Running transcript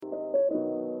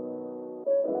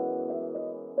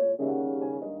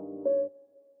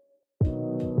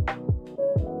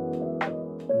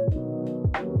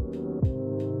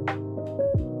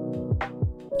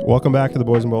Welcome back to the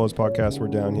Boys and Bowlers podcast. We're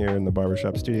down here in the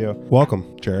barbershop studio.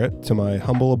 Welcome, Jarrett, to my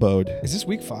humble abode. Is this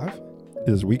week 5? It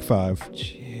is week 5.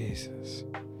 Jesus.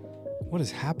 What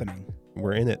is happening?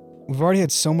 We're in it. We've already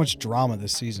had so much drama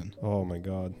this season. Oh my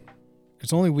God.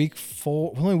 It's only week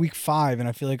 5, and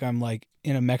I feel like I'm like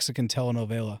in a Mexican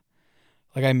telenovela.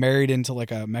 Like I married into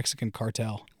like a Mexican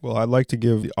cartel. Well, I'd like to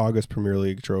give the August Premier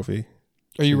League trophy.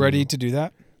 Are you ready to do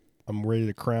that? I'm ready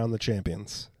to crown the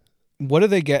champions. What do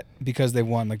they get because they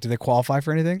won? Like, do they qualify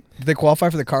for anything? Do they qualify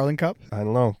for the Carling Cup? I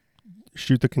don't know.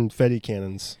 Shoot the confetti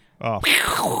cannons off.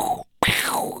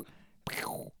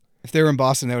 If they were in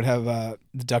Boston, they would have the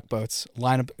duck boats.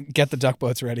 Line up, get the duck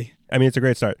boats ready. I mean, it's a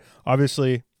great start.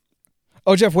 Obviously.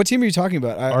 Oh, Jeff, what team are you talking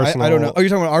about? Arsenal. I don't know. Oh, you're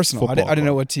talking about Arsenal. I didn't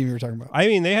know Club. what team you were talking about. I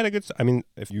mean, they had a good. I mean,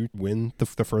 if you win the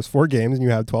first 4 games and you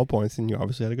have 12 points, then you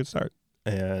obviously had a good start.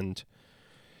 And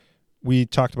we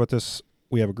talked about this.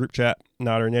 We have a group chat.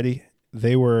 Nader and Eddie.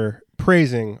 They were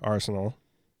praising Arsenal,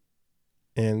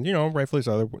 and rightfully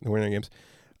so. They're winning games.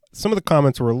 Some of the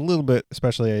comments were a little bit,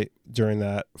 especially during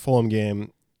that Fulham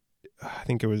game. I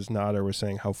think it was Nader was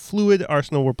saying how fluid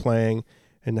Arsenal were playing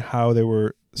and how they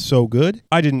were so good.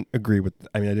 I didn't agree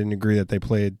that they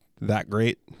played that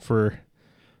great for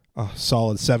a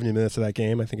solid 70 minutes of that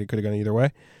game. I think it could have gone either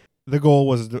way. The goal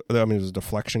was, it was a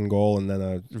deflection goal and then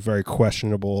a very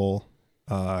questionable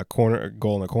corner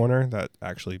goal in the corner that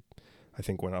actually, I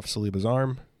think, went off Saliba's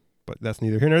arm. But that's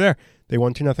neither here nor there. They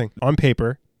won 2-0. On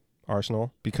paper,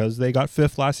 Arsenal, because they got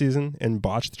 5th last season and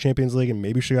botched the Champions League and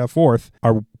maybe should have 4th,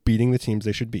 are beating the teams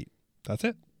they should beat. That's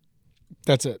it.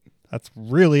 That's it. That's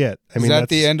really it. Is that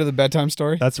the end of the bedtime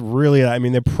story? That's really it. I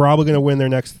mean, they're probably going to win their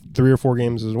next 3 or 4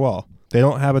 games as well. They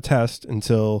don't have a test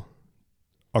until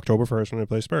October 1st when they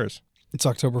play Spurs. It's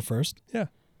October 1st? Yeah.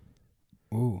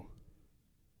 Ooh.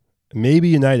 Maybe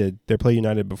United. They play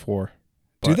United before.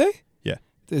 Do they? Yeah.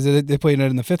 They play United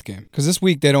in the 5th game. Because this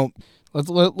week they don't. Let's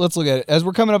look at it. As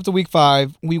we're coming up to week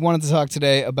 5, we wanted to talk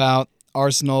today about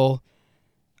Arsenal.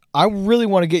 I really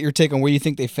want to get your take on where you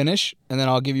think they finish, and then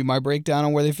I'll give you my breakdown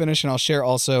on where they finish, and I'll share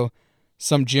also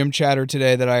some gym chatter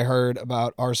today that I heard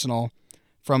about Arsenal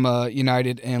from a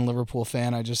United and Liverpool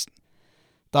fan. I just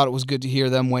thought it was good to hear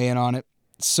them weigh in on it.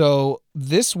 So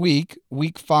this week,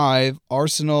 week 5,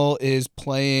 Arsenal is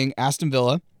playing Aston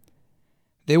Villa.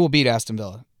 They will beat Aston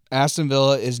Villa. Aston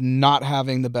Villa is not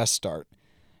having the best start,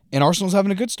 and Arsenal's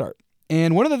having a good start.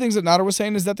 And one of the things that Nader was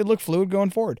saying is that they look fluid going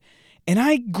forward. And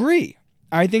I agree.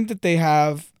 I think that they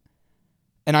have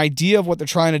an idea of what they're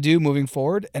trying to do moving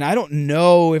forward, and I don't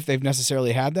know if they've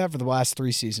necessarily had that for the last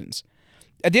 3 seasons.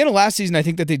 At the end of last season, I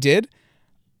think that they did,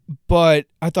 but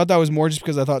I thought that was more just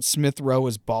because I thought Smith Rowe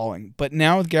was balling. But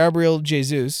now with Gabriel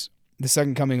Jesus, the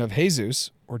second coming of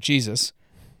Jesus, or Jesus,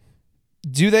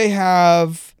 do they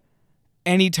have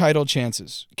any title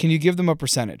chances? Can you give them a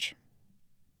percentage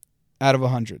out of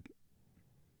 100?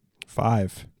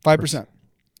 5%. 5%.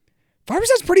 5%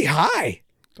 is pretty high.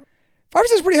 5%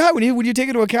 is pretty high when you take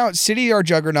into account City are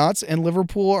juggernauts and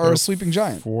Liverpool are a sleeping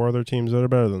giant. 4 other teams that are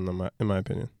better than them, in my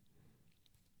opinion.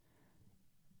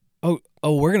 Oh,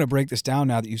 we're going to break this down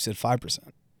now that you said 5%.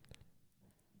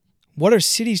 What are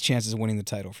City's chances of winning the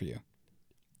title for you?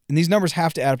 And these numbers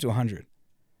have to add up to 100.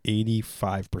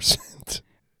 85%.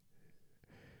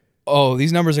 Oh,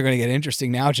 these numbers are going to get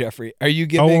interesting now, Jeffrey. Are you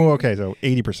giving... Oh, okay, so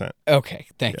 80%. Okay,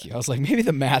 thank you. I was like, maybe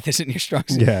the math isn't your strong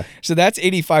suit. Yeah. So that's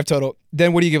 85 total.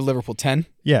 Then what do you give Liverpool? 10?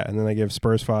 Yeah, and then I give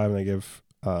Spurs 5, and I give...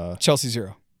 Chelsea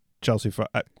 0. Chelsea 5.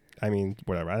 I mean,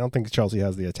 whatever. I don't think Chelsea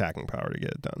has the attacking power to get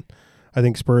it done. I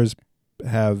think Spurs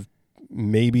have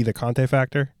maybe the Conte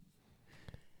factor.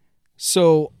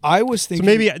 So I was thinking...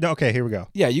 So maybe... Okay, here we go.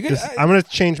 Yeah, you get... I'm going to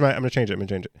change it. I'm going to change it.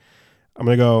 I'm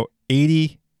going to go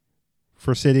 80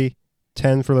 for City,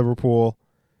 10 for Liverpool,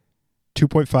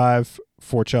 2.5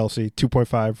 for Chelsea,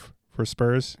 2.5 for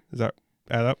Spurs. Does that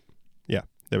add up? Yeah,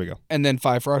 there we go. And then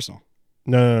 5 for Arsenal.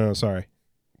 No, sorry.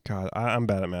 God, I'm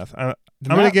bad at math. I'm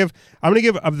gonna give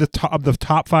of the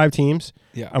top 5 teams.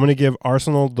 Yeah. I'm gonna give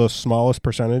Arsenal the smallest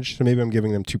percentage, so maybe I'm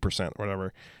giving them 2% or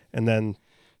whatever, and then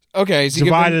so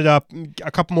divide it up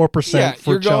a couple more percent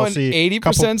for Chelsea. You're going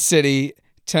 80% City,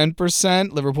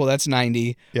 10% Liverpool. That's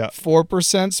 90. Yeah.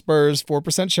 4% Spurs,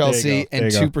 4% Chelsea, and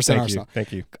 2% Arsenal.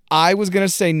 Thank you. I was gonna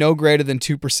say no greater than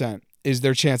 2% is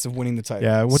their chance of winning the title.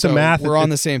 Yeah, with the math, we're on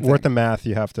the same thing. With the math,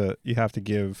 you have to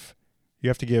give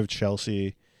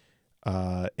Chelsea.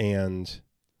 And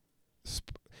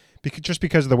just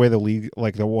because of the way the league,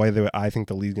 like the way that I think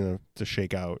the league's going to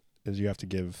shake out, is you have to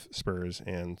give Spurs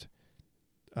and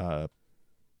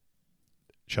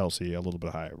Chelsea a little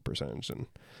bit higher percentage than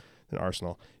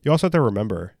Arsenal. You also have to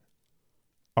remember,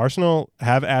 Arsenal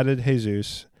have added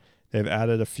Jesus. They've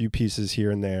added a few pieces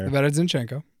here and there. They've added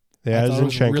Zinchenko. They I added thought it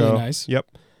was Zinchenko. really nice. Yep.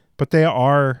 But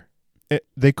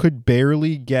they could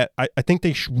barely get. I think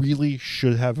they really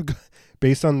should have,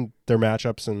 based on their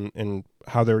matchups and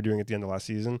how they were doing at the end of last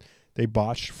season, they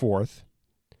botched fourth.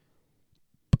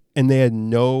 And they had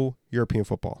no European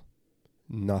football.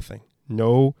 Nothing.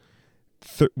 No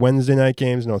Wednesday night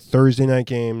games, no Thursday night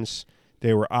games.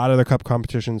 They were out of the cup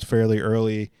competitions fairly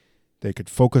early. They could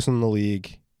focus on the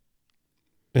league.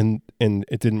 And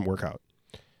it didn't work out.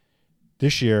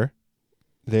 This year,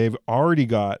 they've already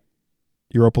got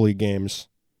Europa League games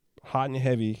hot and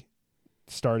heavy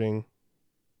starting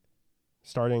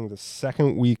the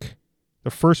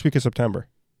first week of September.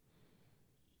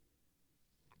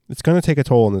 It's going to take a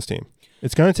toll on this team.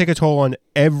 It's going to take a toll on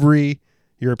every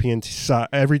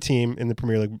every team in the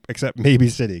Premier League except maybe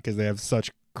City because they have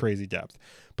such crazy depth.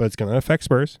 But it's going to affect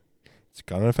Spurs. It's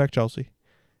going to affect Chelsea.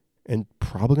 And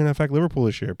probably going to affect Liverpool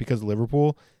this year because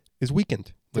Liverpool is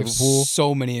weakened. Liverpool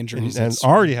so many injuries. And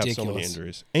already have so many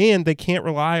injuries. And they can't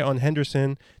rely on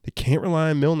Henderson. They can't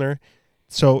rely on Milner.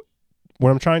 So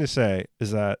what I'm trying to say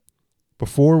is that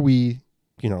before we,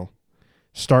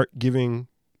 start giving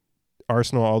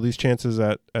Arsenal all these chances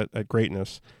at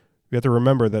greatness, we have to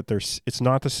remember that it's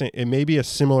not the same. It may be a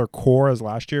similar core as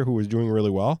last year who was doing really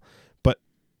well, but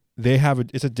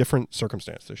it's a different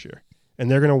circumstance this year.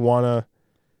 And they're going to want to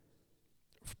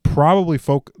probably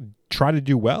try to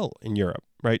do well in Europe,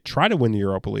 right? Try to win the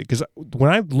Europa League. Because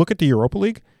when I look at the Europa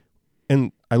League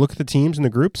and I look at the teams in the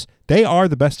groups, they are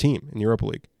the best team in the Europa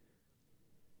League.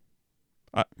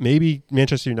 Maybe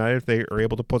Manchester United, if they are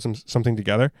able to put something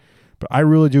together, but I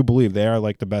really do believe they are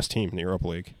like the best team in the Europa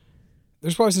League.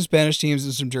 There's probably some Spanish teams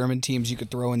and some German teams you could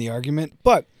throw in the argument,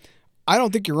 but I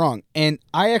don't think you're wrong. And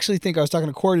I actually think I was talking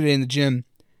to Corey today in the gym.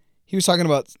 He was talking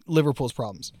about Liverpool's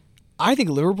problems. I think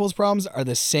Liverpool's problems are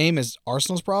the same as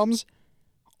Arsenal's problems.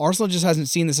 Arsenal just hasn't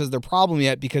seen this as their problem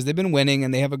yet because they've been winning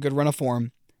and they have a good run of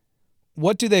form.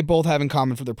 What do they both have in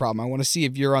common for their problem? I want to see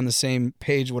if you're on the same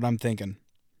page what I'm thinking.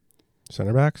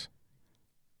 Center backs?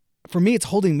 For me, it's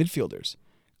holding midfielders.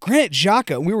 Granit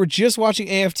Xhaka, we were just watching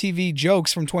AFTV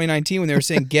jokes from 2019 when they were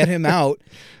saying, get him out.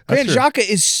 Granit Xhaka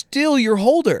is still your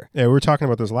holder. Yeah, we were talking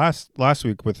about this last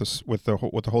week with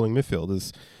the holding midfield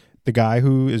is the guy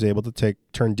who is able to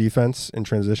turn defense and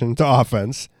transition to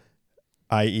offense,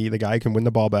 i.e. the guy who can win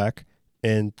the ball back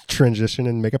and transition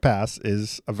and make a pass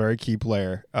is a very key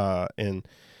player. I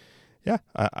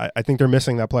think they're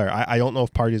missing that player. I don't know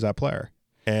if Partey's that player.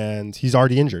 And he's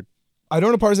already injured. I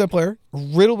don't know Partey's that player.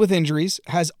 Riddled with injuries,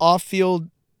 has off-field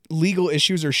legal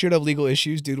issues or should have legal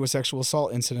issues due to a sexual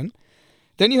assault incident.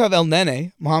 Then you have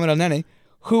Mohamed El Nene,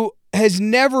 who has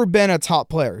never been a top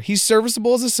player. He's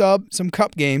serviceable as a sub, some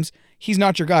cup games. He's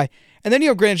not your guy. And then you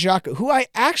have Granit Xhaka, who I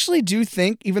actually do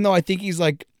think, even though I think he's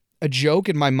like a joke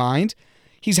in my mind,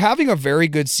 he's having a very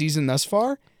good season thus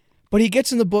far, but he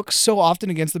gets in the book so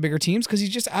often against the bigger teams because he's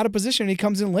just out of position and he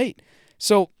comes in late.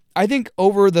 So I think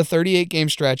over the 38-game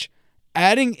stretch,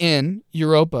 adding in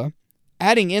Europa,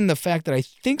 adding in the fact that I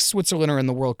think Switzerland are in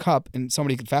the World Cup, and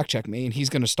somebody can fact-check me, and he's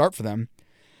going to start for them,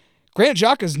 Granit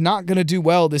Xhaka is not going to do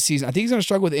well this season. I think he's going to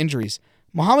struggle with injuries.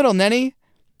 Mohamed El Nene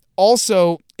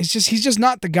also, he's just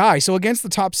not the guy. So against the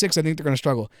top six, I think they're going to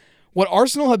struggle. What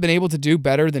Arsenal have been able to do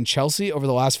better than Chelsea over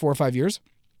the last 4 or 5 years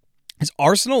is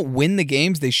Arsenal win the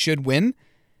games they should win,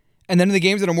 and then in the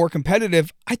games that are more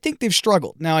competitive, I think they've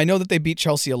struggled. Now, I know that they beat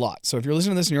Chelsea a lot. So if you're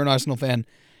listening to this and you're an Arsenal fan,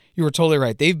 you were totally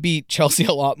right. They've beat Chelsea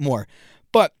a lot more.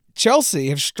 But Chelsea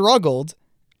have struggled,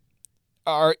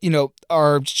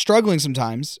 are struggling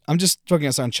sometimes. I'm just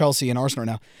focusing on Chelsea and Arsenal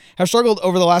now. Have struggled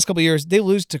over the last couple of years. They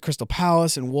lose to Crystal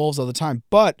Palace and Wolves all the time.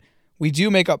 But we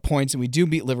do make up points, and we do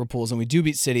beat Liverpools, and we do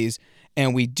beat Cities,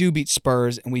 and we do beat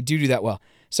Spurs, and we do that well.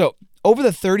 So over the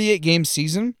 38-game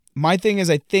season, my thing is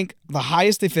I think the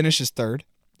highest they finish is third.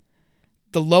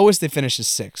 The lowest they finish is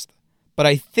sixth. But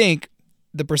I think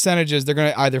the percentages, they're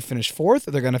going to either finish fourth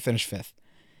or they're going to finish fifth.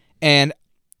 And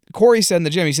Corey said in the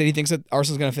gym, he said he thinks that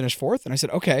Arsenal's going to finish fourth. And I said,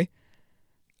 okay,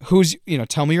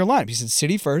 tell me your lineup. He said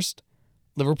City first,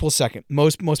 Liverpool second.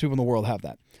 Most people in the world have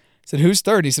that. I said, who's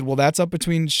third? He said, well, that's up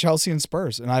between Chelsea and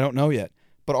Spurs. And I don't know yet.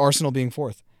 But Arsenal being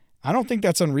fourth. I don't think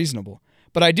that's unreasonable.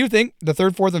 But I do think the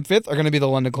third, fourth, and fifth are going to be the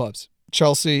London clubs.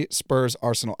 Chelsea, Spurs,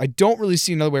 Arsenal. I don't really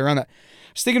see another way around that.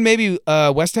 I was thinking maybe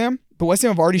West Ham, but West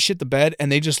Ham have already shit the bed, and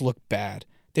they just look bad.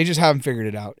 They just haven't figured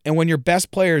it out. And when your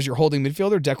best player is your holding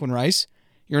midfielder, Declan Rice,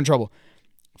 you're in trouble.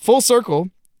 Full circle,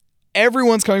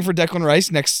 everyone's coming for Declan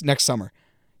Rice next summer.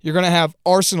 You're going to have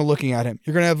Arsenal looking at him.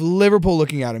 You're going to have Liverpool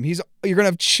looking at him. You're going to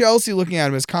have Chelsea looking at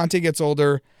him as Conte gets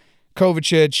older,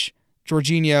 Kovacic,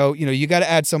 Jorginho. You got to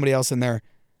add somebody else in there.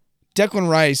 Declan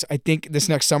Rice, I think this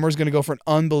next summer is going to go for an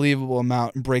unbelievable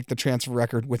amount and break the transfer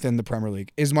record within the Premier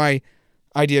League, is my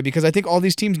idea, because I think all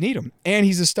these teams need him, and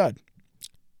he's a stud.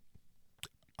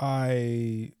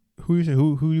 Who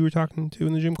you were talking to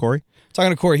in the gym, Corey?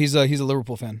 Talking to Corey, he's a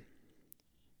Liverpool fan.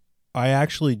 I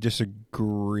actually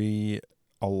disagree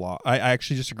a lot. I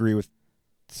actually disagree with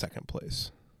second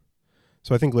place.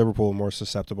 So I think Liverpool are more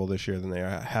susceptible this year than they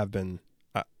have been.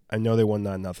 I know they won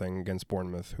 9-0 against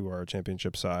Bournemouth, who are a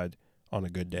championship side, on a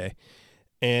good day.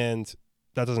 And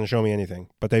that doesn't show me anything.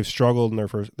 But they've struggled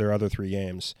in their other 3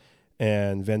 games.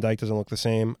 And Van Dijk doesn't look the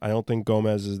same. I don't think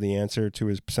Gomez is the answer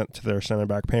to their center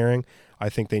back pairing. I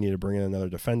think they need to bring in another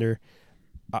defender.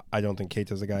 I don't think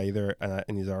Keita's the guy either,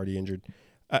 and he's already injured.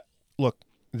 Look,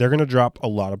 they're going to drop a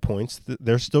lot of points.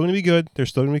 They're still going to be good. They're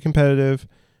still going to be competitive.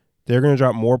 They're going to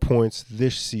drop more points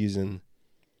this season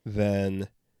than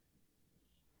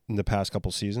in the past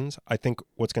couple seasons. I think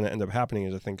what's going to end up happening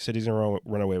is I think City's going to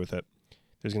run away with it.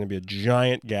 There's going to be a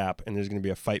giant gap, and there's going to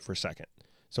be a fight for second.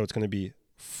 So it's going to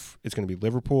be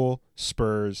Liverpool,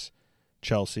 Spurs,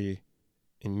 Chelsea,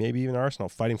 and maybe even Arsenal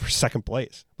fighting for second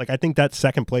place. Like, I think that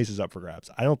second place is up for grabs.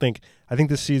 I think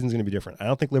this season's going to be different. I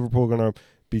don't think Liverpool are going to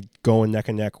be going neck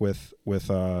and neck with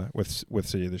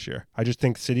City this year. I just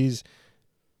think City's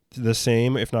the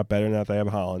same, if not better, now that they have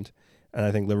Haaland, and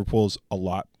I think Liverpool's a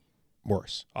lot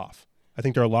worse off. I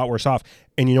think they're a lot worse off,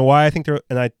 and you know why I think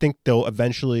I think they'll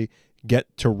eventually get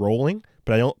to rolling,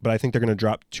 but I think they're going to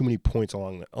drop too many points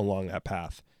along that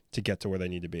path to get to where they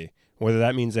need to be. Whether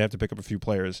that means they have to pick up a few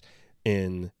players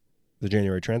in the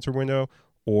January transfer window,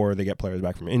 or they get players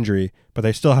back from injury, but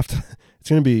they still have to. It's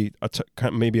going to be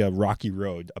maybe a rocky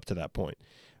road up to that point.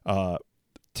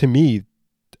 To me,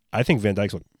 I think Van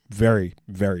Dijk's looked very,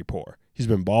 very poor. He's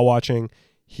been ball watching.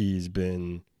 He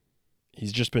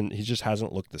just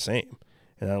hasn't looked the same.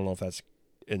 And I don't know if that's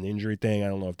an injury thing. I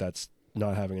don't know if that's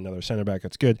not having another center back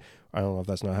that's good. I don't know if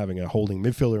that's not having a holding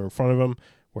midfielder in front of him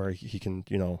where he can,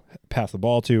 pass the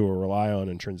ball to or rely on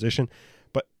in transition.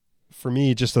 But for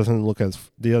me, it just doesn't look as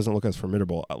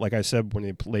formidable. Like I said,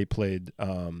 when they played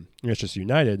Manchester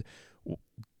United,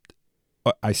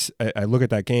 I look at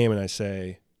that game and I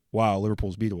say, wow,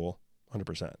 Liverpool's beatable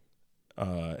 100%.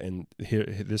 And here,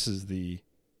 this is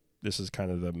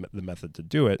kind of the method to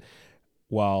do it.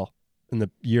 While in the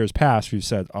years past, we've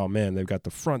said, oh man, they've got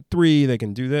the front 3, they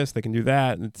can do this, they can do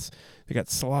that. And they got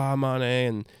Salah, Mane,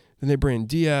 and then they bring in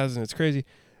Diaz, and it's crazy.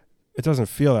 It doesn't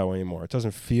feel that way anymore. It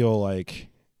doesn't feel like,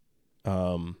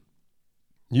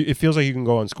 it feels like you can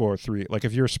go and score 3. Like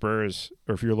if you're Spurs,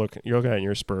 or if you're looking at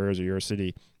your Spurs or your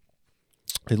City,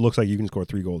 it looks like you can score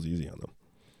 3 goals easy on them.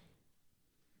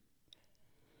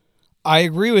 I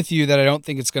agree with you that I don't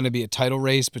think it's going to be a title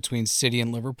race between City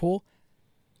and Liverpool,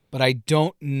 but I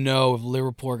don't know if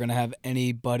Liverpool are going to have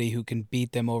anybody who can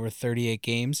beat them over 38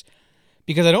 games,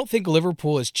 because I don't think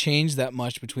Liverpool has changed that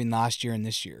much between last year and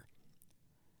this year.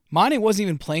 Mane wasn't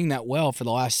even playing that well for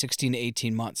the last 16 to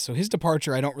 18 months, so his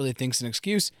departure I don't really think is an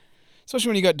excuse, especially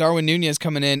when you got Darwin Nunez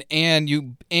coming in, and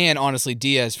honestly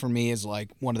Diaz for me is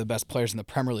like one of the best players in the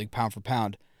Premier League pound for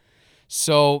pound.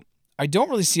 So I don't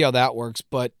really see how that works,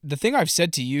 but the thing I've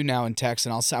said to you now in text,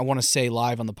 and I want to say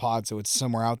live on the pod so it's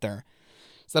somewhere out there,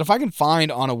 is that if I can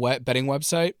find on a betting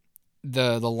website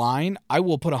the line, I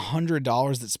will put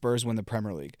 $100 that Spurs win the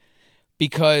Premier League,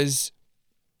 because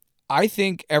I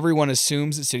think everyone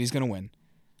assumes that City's going to win.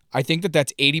 I think that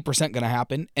that's 80% going to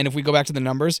happen, and if we go back to the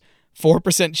numbers,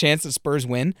 4% chance that Spurs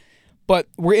win, but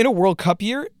we're in a World Cup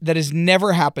year that has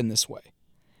never happened this way.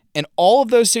 And all of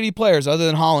those City players, other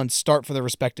than Haaland, start for their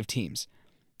respective teams.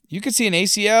 You could see an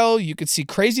ACL. You could see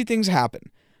crazy things happen.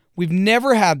 We've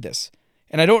never had this.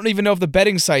 And I don't even know if the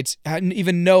betting sites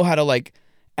even know how to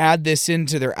add this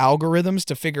into their algorithms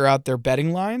to figure out their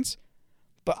betting lines.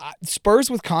 But Spurs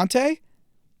with Conte,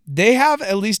 they have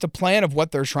at least a plan of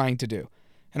what they're trying to do.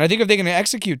 And I think if they can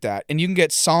execute that, and you can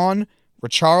get Son,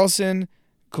 Richarlison,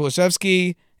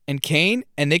 Kulusevski, and Kane,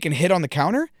 and they can hit on the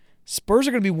counter, Spurs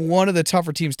are going to be one of the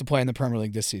tougher teams to play in the Premier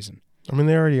League this season. I mean,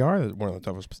 they already are one of the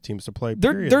toughest teams to play.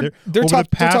 They're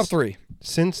top 3.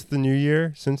 Since the new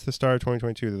year, since the start of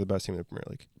 2022, they're the best team in the Premier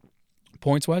League.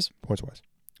 Points-wise? Points-wise.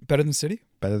 Better than City?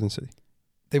 Better than City.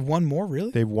 They've won more,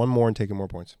 really? They've won more and taken more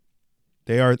points.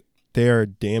 They are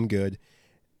damn good,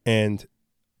 and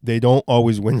they don't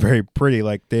always win very pretty.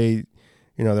 Like they'll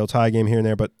tie a game here and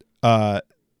there, but they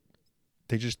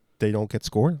don't get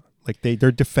scored. Like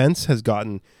their defense has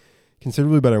gotten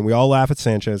considerably better, and we all laugh at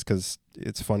Sanchez because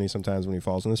it's funny sometimes when he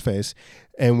falls on his face.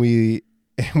 And we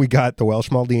got the Welsh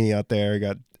Maldini out there. We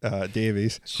got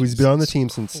Davies, who's been on the team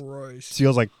since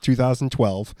feels like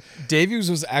 2012.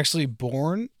 Davies was actually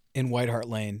born in White Hart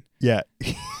Lane. Yeah,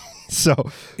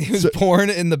 So He was born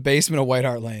in the basement of White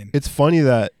Hart Lane. it's funny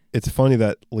that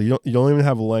you don't even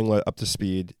have Lenglet up to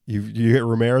speed. You get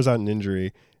Ramirez out in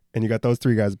injury, and you got those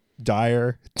three guys,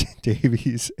 Dyer,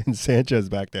 Davies, and Sanchez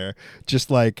back there,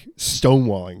 just like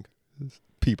stonewalling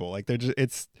people. Like they're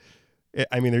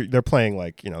playing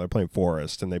like they're playing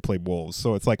Forest and they play Wolves,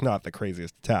 so it's like not the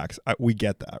craziest attacks. We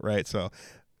get that, right? So,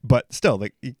 but still,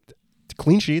 like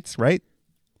clean sheets, right?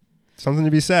 Something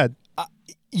to be said.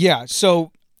 Yeah.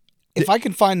 So if I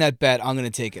can find that bet, I'm going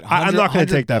to take it. I'm not going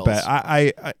to take that bills. bet.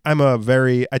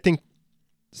 I think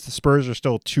the Spurs are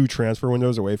still 2 transfer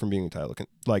windows away from being title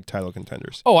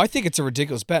contenders. Oh, I think it's a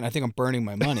ridiculous bet, and I think I'm burning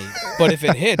my money. But if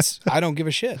it hits, I don't give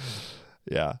a shit.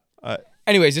 Yeah.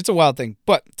 Anyways, it's a wild thing.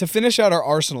 But to finish out our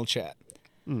Arsenal chat,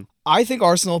 I think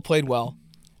Arsenal played well,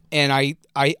 and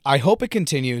I hope it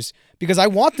continues because I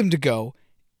want them to go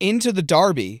into the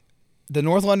derby, the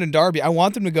North London derby. I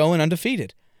want them to go in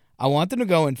undefeated. I want them to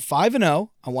go in 5-0.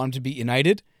 I want them to beat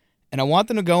United, and I want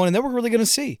them to go in, and then we're really going to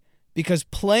see. Because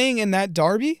playing in that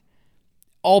derby,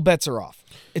 all bets are off.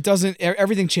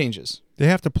 Everything changes. They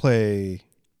have to play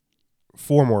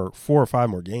 4 or 5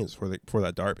 more games for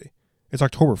that derby. It's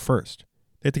October 1st.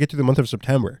 They have to get through the month of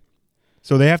September.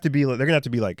 So they're going to have to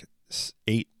be like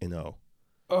 8-0.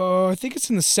 I think it's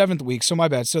in the 7th week, so my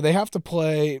bad. So they have to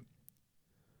play.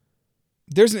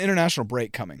 There's an international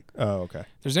break coming. Oh, okay.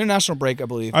 There's an international break, I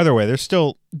believe. Either way, there's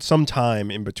still some time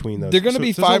in between those. They're going to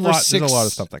be 5 or 6. There's a lot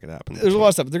of stuff that could happen. There's a lot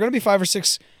of stuff. They're going to be 5 or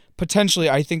 6. Potentially,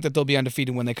 I think that they'll be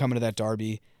undefeated when they come into that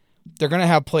derby. They're going to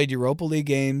have played Europa League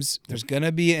games. There's going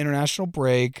to be an international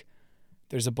break.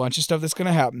 There's a bunch of stuff that's going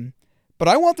to happen. But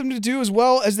I want them to do as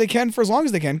well as they can for as long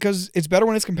as they can because it's better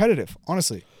when it's competitive,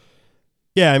 honestly.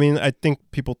 Yeah, I mean, I think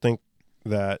people think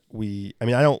that I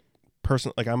don't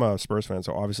personally, like I'm a Spurs fan,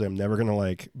 so obviously I'm never going to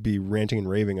like be ranting and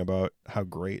raving about how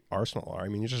great Arsenal are. I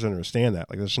mean, you just understand that.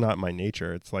 Like that's not my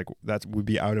nature. It's like that would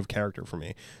be out of character for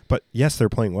me. But yes, they're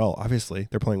playing well. Obviously,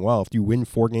 they're playing well. If you win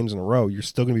 4 games in a row, you're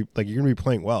still going to be like, you're going to be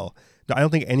playing well. I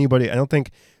don't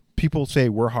think people say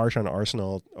we're harsh on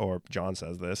Arsenal, or John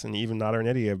says this, and even Nader and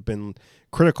Eddie have been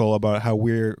critical about how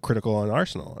we're critical on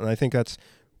Arsenal. And I think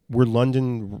we're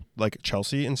London, like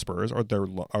Chelsea and Spurs are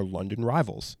London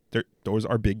rivals. Those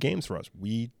are big games for us.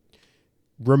 We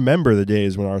remember the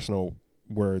days when Arsenal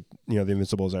were, the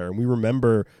Invincibles era, and we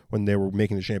remember when they were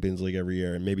making the Champions League every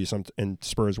year, and maybe and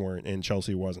Spurs weren't, and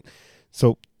Chelsea wasn't.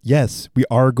 So yes, we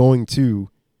are going to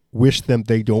wish them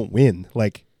they don't win.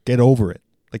 Like, get over it.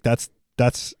 Like that's.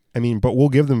 I mean, but we'll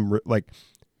give them like.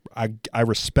 I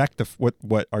respect what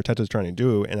Arteta's trying to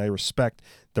do, and I respect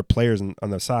the players on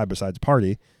the side besides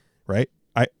Partey, right?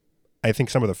 I think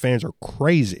some of the fans are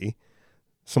crazy,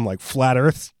 some like flat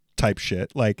Earth type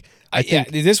shit. Like I think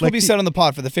this will be said on the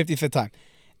pod for the 55th time.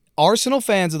 Arsenal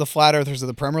fans are the flat earthers of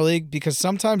the Premier League because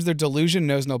sometimes their delusion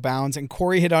knows no bounds. And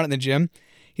Corey hit on it in the gym.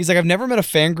 He's like, I've never met a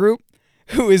fan group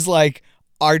who is like,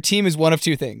 our team is one of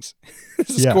 2 things.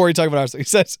 This is Corey talking about Arsenal. He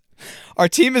says, our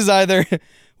team is either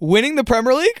winning the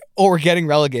Premier League or we're getting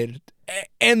relegated.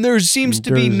 And there seems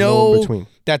to be no between.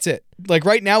 That's it. Like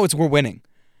right now we're winning.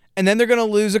 And then they're going to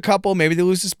lose a couple. Maybe they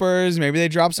lose to Spurs. Maybe they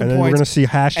drop some points. And then we're going to see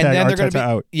hashtag Arteta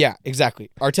out. Yeah,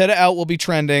 exactly. Arteta out will be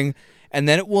trending, and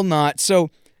then it will not. So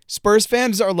Spurs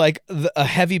fans are like a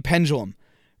heavy pendulum,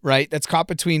 right? That's caught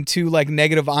between 2 like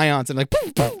negative ions and like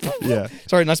poof, poof, poof. Yeah.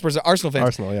 Sorry, not Spurs, Arsenal fans.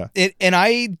 Arsenal,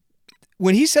 yeah.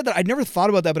 When he said that, I'd never thought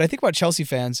about that, but I think about Chelsea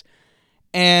fans,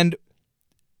 and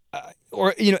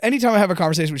anytime I have a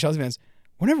conversation with Chelsea fans,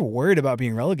 we're never worried about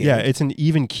being relegated. Yeah, it's an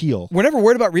even keel. We're never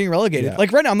worried about being relegated. Yeah.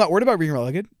 Like right now, I'm not worried about being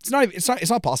relegated.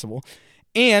 It's not possible.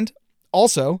 And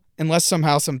also, unless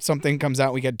somehow something comes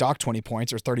out, we get docked 20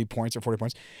 points or 30 points or 40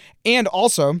 points. And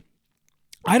also,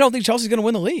 I don't think Chelsea's going to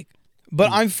win the league.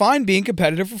 But I'm fine being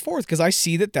competitive for 4th because I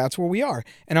see that that's where we are.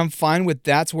 And I'm fine with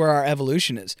that's where our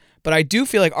evolution is. But I do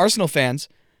feel like Arsenal fans,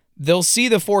 they'll see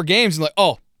the 4 games and like,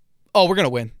 oh, we're going to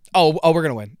win. Oh, we're going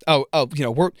to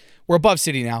win. We're above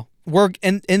City now.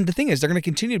 And the thing is, they're going to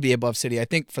continue to be above City, I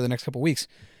think, for the next couple of weeks.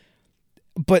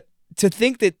 But to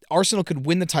think that Arsenal could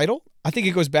win the title, I think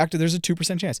it goes back to there's a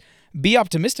 2% chance. Be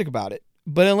optimistic about it.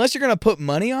 But unless you're going to put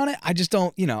money on it, I just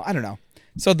don't, I don't know.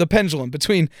 So the pendulum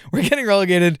between we're getting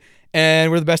relegated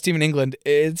and we're the best team in England,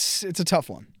 it's a tough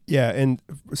one. Yeah, and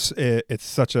it's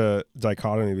such a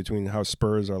dichotomy between how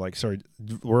Spurs are like,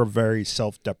 we're a very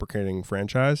self-deprecating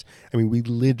franchise. I mean, we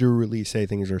literally say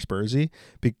things are Spursy.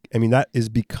 That is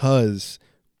because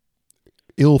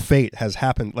ill fate has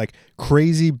happened. Like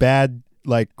crazy bad,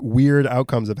 like weird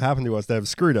outcomes have happened to us that have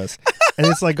screwed us. And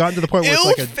it's like gotten to the point where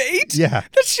it's like fate? Yeah.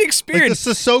 That's Shakespearean. Like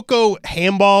the Sissoko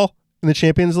handball in the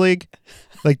Champions League.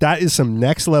 Like, that is some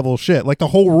next level shit. Like, the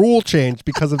whole rule changed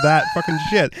because of that fucking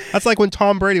shit. That's like when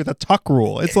Tom Brady with a tuck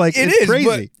rule. It's like, it's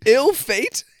crazy. But ill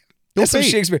fate? Ill That's from fate.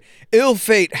 Shakespeare. Ill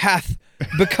fate hath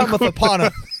becometh upon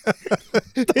us.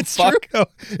 It's fuck? true.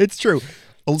 It's true.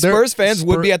 Spurs fans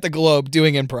would be at the Globe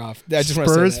doing improv. I just want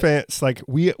to say Spurs that. fans, like,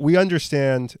 we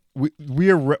understand. We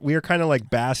are kind of like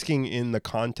basking in the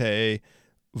Conte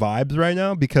vibes right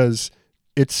now because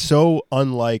it's so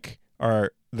unlike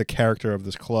the character of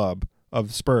this club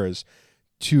of Spurs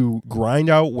to grind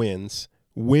out wins,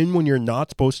 win when you're not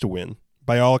supposed to win.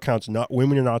 By all accounts, not win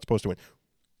when you're not supposed to win.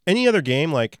 Any other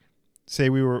game, like say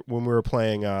when we were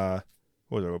playing what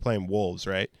was it? We were playing Wolves,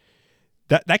 right?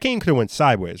 That game could have went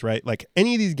sideways, right? Like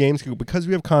any of these games could, because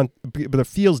we have but it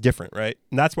feels different, right?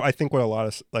 And that's what I think. What a lot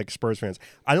of like Spurs fans,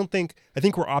 I think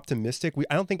we're optimistic.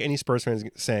 I don't think any Spurs fans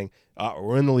saying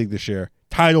we're in the league this year,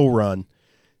 title run,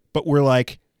 but we're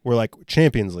like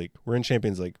Champions League. We're in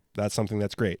Champions League. That's something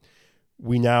that's great.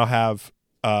 We now have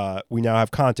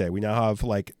Conte. We now have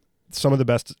like some of the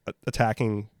best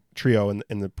attacking trio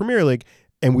in the Premier League,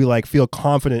 and we like feel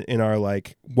confident in our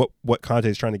like what Conte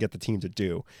is trying to get the team to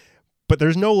do. But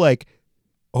there's no like,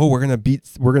 oh, we're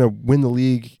gonna win the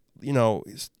league, you know,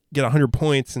 get 100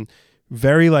 points, and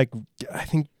very like, I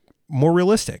think more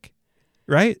realistic,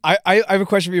 right? I have a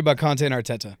question for you about Conte and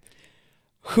Arteta.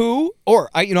 I'm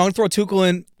gonna throw Tuchel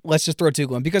in. Let's just throw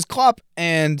Tuchel in because Klopp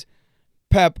and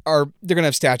Pep they're gonna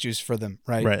have statues for them,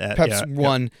 right? Right. Pep's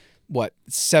won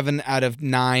 7 out of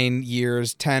 9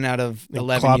 years, 10 out of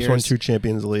 11 Klopp's years. won 2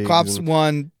 Champions Leagues. Klopp's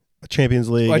won a Champions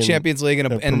League. A Champions League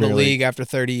and the Premier league League after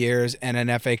 30 years and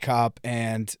an FA Cup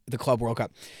and the Club World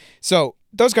Cup. So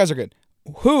those guys are good.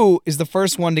 Who is the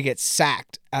first one to get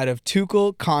sacked out of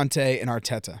Tuchel, Conte, and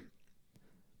Arteta?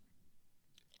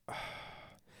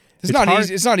 It's not hard.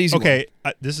 easy. It's not easy. Okay,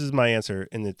 this is my answer,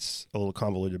 and it's a little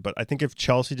convoluted, but I think if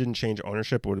Chelsea didn't change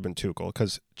ownership, it would have been Tuchel,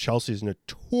 because Chelsea is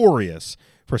notorious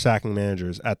for sacking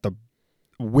managers at the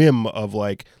whim of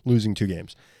like losing 2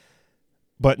 games.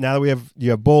 But now that you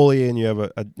have Bowley and you have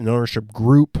an ownership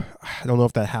group, I don't know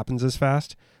if that happens as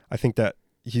fast. I think that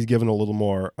he's given a little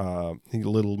more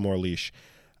leash.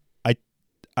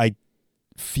 I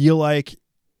feel like,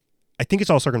 I think it's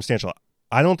all circumstantial.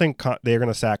 I don't think they're going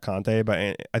to sack Conte,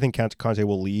 but I think Conte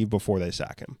will leave before they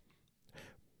sack him.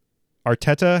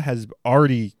 Arteta has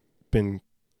already been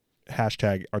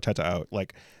hashtag Arteta out.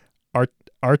 Like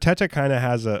Arteta kind of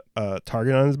has a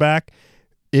target on his back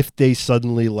if they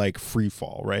suddenly like free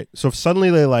fall, right? So if suddenly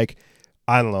they like,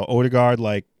 I don't know, Odegaard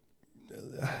like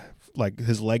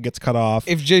his leg gets cut off.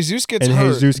 If Jesus gets and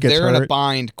hurt, Jesus gets they're hurt, in a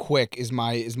bind quick. Is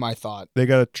my thought. They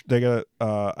got.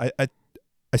 I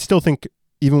still think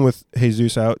even with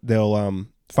Jesus out, they'll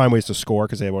find ways to score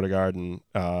because they have Odegaard and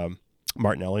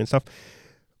Martinelli and stuff.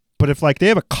 But if like they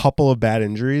have a couple of bad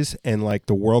injuries and like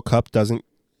the World Cup doesn't,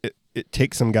 it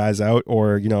takes some guys out,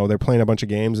 or you know they're playing a bunch of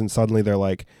games and suddenly they're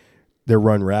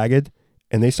run ragged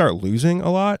and they start losing a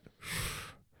lot.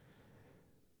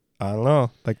 I don't know.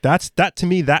 Like that to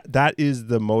me, that is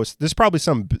the most. There's probably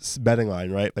some betting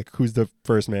line, right? Like who's the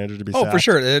first manager to be sacked? For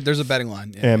sure. There's a betting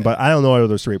line. Yeah, but I don't know out of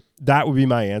those 3. That would be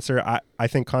my answer. I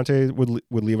think Conte would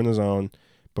leave on his own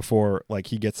before like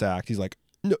he gets sacked. He's like,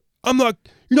 no, I'm not.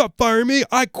 You're not firing me.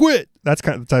 I quit. That's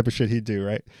kind of the type of shit he'd do,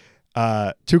 right?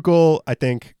 Tuchel, I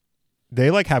think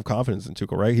they like have confidence in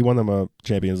Tuchel, right? He won them a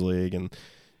Champions League, and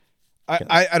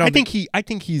I think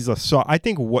he's a. So I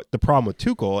think what the problem with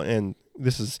Tuchel, and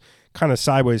this is kind of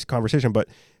sideways conversation, but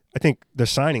I think the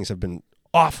signings have been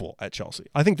awful at Chelsea.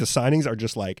 I think the signings are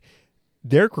just like,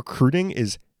 their recruiting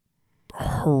is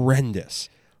horrendous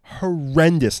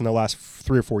in the last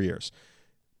 3 or 4 years.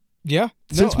 Yeah.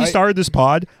 Since we started this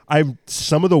pod, I've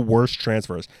some of the worst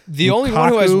transfers. The only one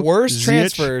who has worse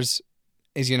transfers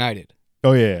is United.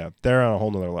 Oh yeah. They're on a whole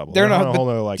nother level. They're on a whole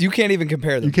nother, like, you can't even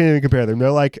compare them. You can't even compare them.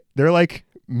 They're like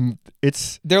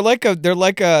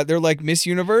Miss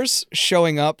Universe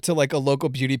showing up to like a local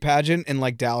beauty pageant in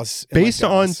like Dallas. Based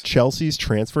on Chelsea's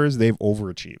transfers, they've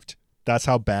overachieved. That's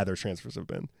how bad their transfers have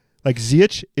been. Like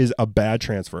Ziyech is a bad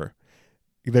transfer.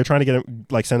 They're trying to get him,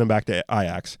 like send him back to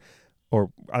Ajax,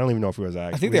 or I don't even know if it was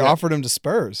Ajax. I think they offered him to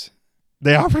Spurs.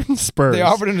 They offered him Spurs. They're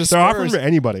offering him to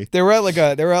anybody. They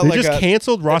just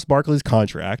canceled Ross Barkley's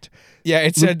contract. Yeah,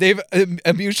 it said they've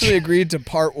mutually agreed to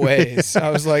part ways.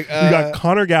 I was like, you got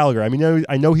Conor Gallagher. I mean,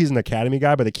 I know he's an academy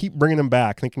guy, but they keep bringing him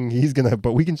back, thinking he's gonna.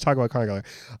 But we can talk about Conor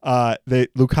Gallagher.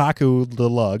 Lukaku, the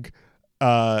lug,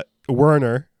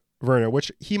 Werner,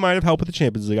 which he might have helped with the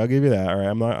Champions League. I'll give you that. All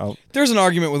right, There's an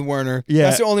argument with Werner. Yeah,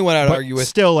 that's the only one I'd argue with.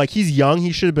 Still, like he's young.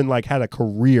 He should have been like had a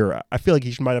career. I feel like he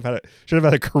should have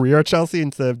had a career at Chelsea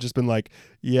instead of just been like,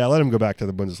 yeah, let him go back to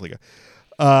the Bundesliga.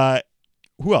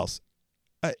 who else?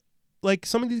 Like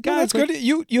some of these guys. No, that's like,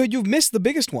 good. You've missed the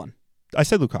biggest one. I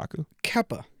said Lukaku.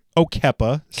 Kepa. Oh,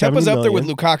 Kepa. Kepa's 70 up there with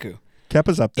million. Lukaku.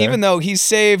 Kepa's up there. Even though he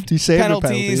saved the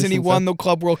penalties and he won the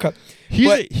Club World Cup.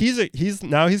 He's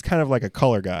now he's kind of like a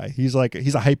color guy. He's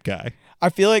a hype guy. I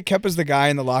feel like Kepa's the guy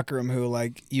in the locker room who,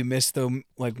 like, you miss the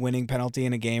like winning penalty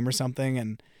in a game or something,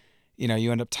 and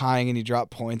you end up tying and you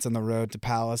drop points on the road to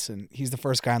Palace, and he's the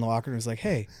first guy in the locker room who's like,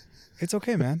 "Hey, it's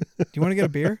okay, man. Do you want to get a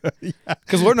beer?"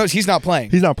 Because Lord knows he's not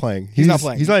playing. He's not playing. He's not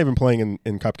playing. He's not even playing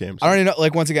in cup games. I don't even know.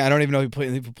 Like, once again, I don't even know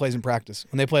if he plays in practice.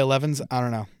 When they play 11s, I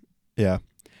don't know. Yeah.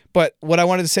 But what I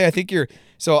wanted to say, I think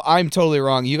so I'm totally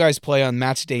wrong. You guys play on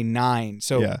match day 9.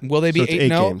 So Yeah. will they be So it's 8-0? eight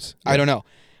games. I don't know.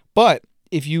 But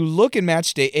if you look in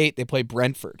match day 8, they play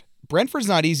Brentford. Brentford's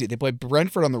not easy. They play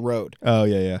Brentford on the road. Oh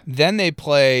yeah. Then they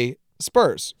play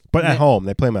Spurs. But at home,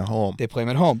 they play them at home. They play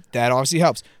them at home. That obviously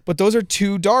helps. But those are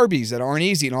 2 derbies that aren't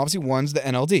easy, and obviously one's the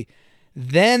NLD.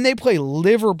 Then they play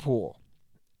Liverpool.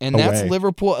 And that's Away.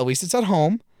 Liverpool. At least it's at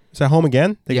home. Is that home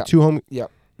again? They Yeah. get 2 home. Yeah.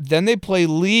 Then they play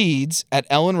Leeds at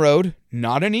Ellen Road.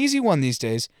 Not an easy one these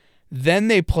days. Then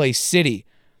they play City.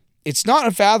 It's not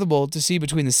unfathomable to see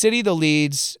between the City, the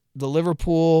Leeds, the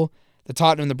Liverpool, the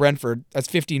Tottenham, the Brentford. That's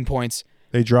 15 points.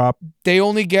 They drop. They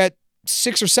only get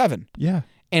 6 or 7. Yeah.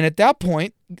 And at that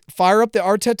point, fire up the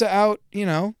Arteta out,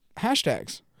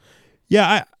 hashtags.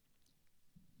 Yeah.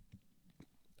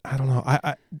 I don't know.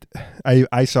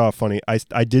 I saw a funny.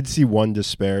 I did see one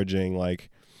disparaging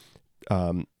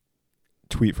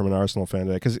tweet from an Arsenal fan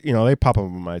today because they pop up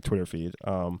on my Twitter feed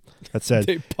that said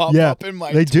They pop yeah, up in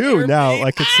my they do Twitter now feed.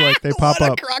 like it's like they pop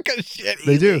What up a crock of shit.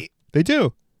 they do Ely. they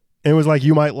do and it was like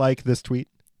you might like this tweet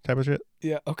type of shit.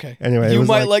 Yeah, okay. Anyway, it you was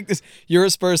might like this. You're a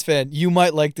Spurs fan. You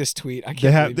might like this tweet. I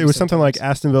can't. It was something like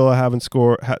Aston Villa haven't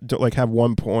scored have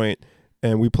 1 point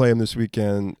and we play them this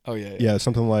weekend. Oh yeah. Yeah,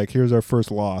 something like here's our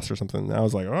first loss or something. And I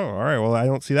was like, oh, all right. Well, I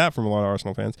don't see that from a lot of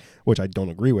Arsenal fans, which I don't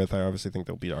agree with. I obviously think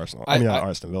they'll beat Arsenal. I mean, not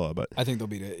Aston Villa, but I think they'll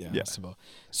beat it. Yeah. Yeah.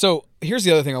 So here's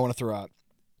the other thing I want to throw out.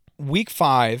 Week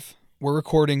 5, we're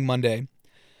recording Monday.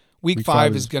 Week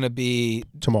 5 is going to be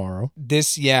tomorrow.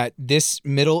 this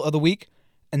middle of the week,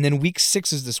 and then week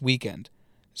 6 is this weekend.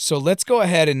 So let's go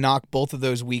ahead and knock both of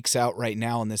those weeks out right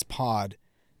now in this pod,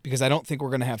 because I don't think we're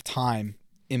going to have time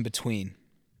in between.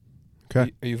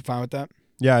 Okay. Are you fine with that?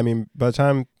 Yeah, I mean, by the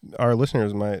time our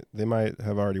listeners might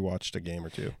have already watched a game or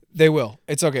two. They will.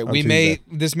 It's okay. Tuesday.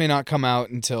 This may not come out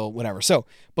until whatever. So,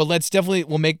 but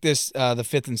we'll make this the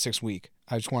 5th and 6th week.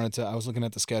 I was looking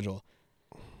at the schedule.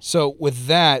 So with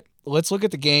that, let's look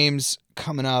at the games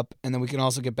coming up, and then we can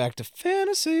also get back to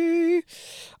fantasy.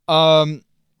 So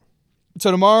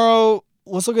tomorrow,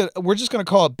 we're just going to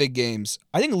call it big games.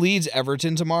 I think Leeds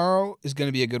Everton tomorrow is going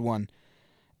to be a good one.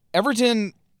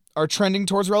 Everton are trending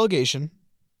towards relegation,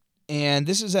 and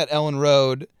this is at Ellen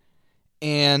Road.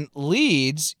 And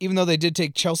Leeds, even though they did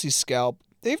take Chelsea's scalp,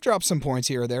 they've dropped some points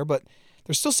here or there, but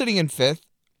they're still sitting in 5th.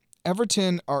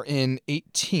 Everton are in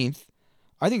 18th.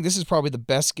 I think this is probably the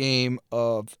best game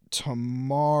of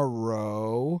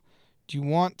tomorrow. Do you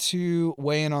want to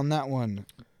weigh in on that one,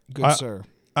 good sir?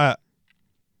 I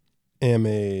am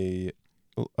a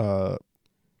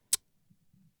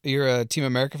You're a Team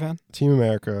America fan? Team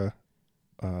America.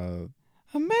 America.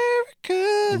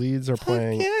 Leeds are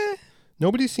playing. Yeah.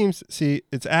 Nobody seems see.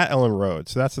 It's at Ellen Road,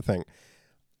 so that's the thing.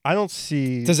 I don't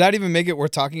see. Does that even make it worth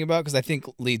talking about? Because I think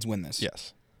Leeds win this.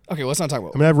 Yes. Okay, let's not talk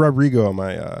about I mean, I have Rodrigo on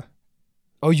my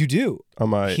Oh, you do?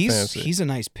 fantasy. He's a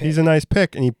nice pick. He's a nice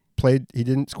pick, and he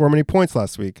didn't score many points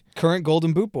last week. Current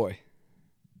Golden Boot boy.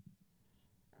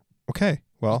 Okay,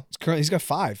 well, He's got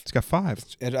 5 he's got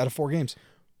 5. out of 4 games.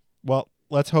 Well,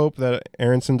 let's hope that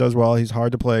Aronson does well. He's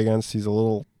hard to play against. He's a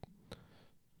little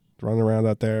running around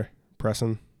out there,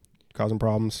 pressing, causing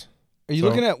problems. Are you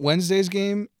looking at Wednesday's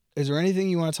game? Is there anything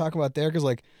you want to talk about there? Because,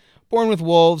 like, Bournemouth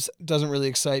Wolves doesn't really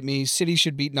excite me. City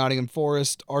should beat Nottingham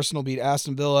Forest. Arsenal beat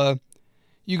Aston Villa.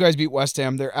 You guys beat West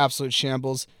Ham. They're absolute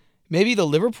shambles. Maybe the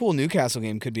Liverpool-Newcastle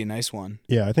game could be a nice one.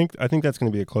 Yeah, I think that's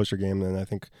going to be a closer game than I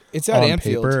think. It's at on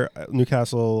Anfield. paper,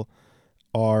 Newcastle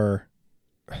are.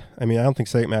 I mean, I don't think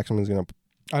St. Maximin's going to.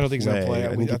 I don't think he's going to play.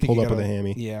 I think he pulled up with a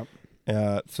hammy. Yeah.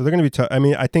 So they're going to be tough. I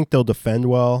mean, I think they'll defend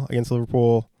well against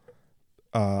Liverpool.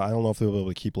 I don't know if they'll be able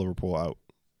to keep Liverpool out.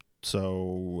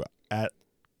 So at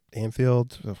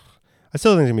Anfield, I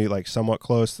still think it's going to be like somewhat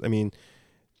close. I mean,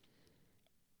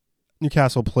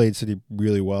 Newcastle played City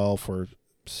really well for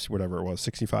whatever it was,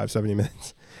 65, 70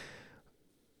 minutes.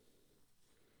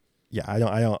 Yeah,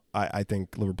 I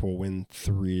think Liverpool win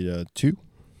 3-2.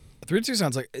 3-2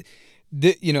 sounds like,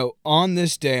 on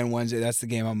this day on Wednesday, that's the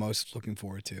game I'm most looking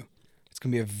forward to. It's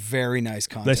going to be a very nice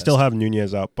contest. They still have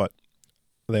Nunez out, but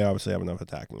they obviously have enough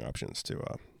attacking options to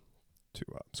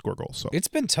score goals. So It's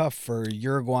been tough for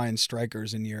Uruguayan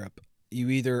strikers in Europe. You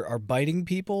either are biting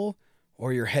people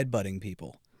or you're headbutting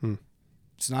people.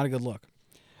 It's not a good look.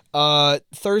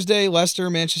 Thursday, Leicester,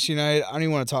 Manchester United. I don't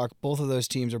even want to talk. Both of those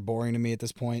teams are boring to me at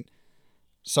this point.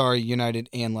 Sorry, United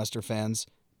and Leicester fans.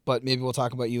 But maybe we'll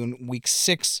talk about you in week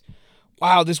 6.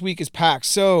 Wow, this week is packed.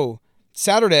 So,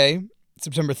 Saturday,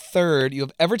 September 3rd, you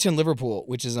have Everton-Liverpool,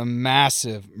 which is a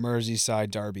massive Merseyside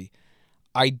derby.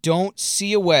 I don't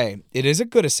see a way. It is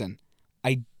at Goodison.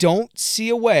 I don't see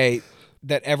a way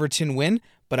that Everton win,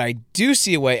 but I do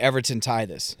see a way Everton tie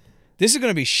this. This is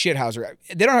going to be shithousery.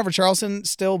 They don't have Richarlison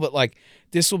still, but like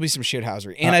this will be some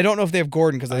shithousery. And I don't know if they have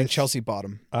Gordon because I think Chelsea bought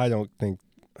him. I don't think.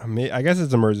 I guess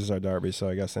it's a Merseyside derby, so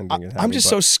I guess anything can happen. I'm just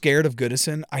so scared of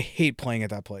Goodison. I hate playing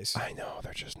at that place. I know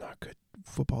they're just not good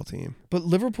football team. But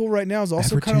Liverpool right now is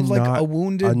also Everton kind of like not a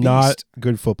wounded a beast. not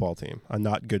good football team. A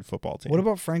not good football team. What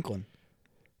about Franklin?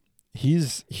 He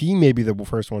may be the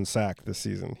first one sacked this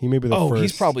season. He may be the first.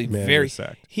 He's probably man very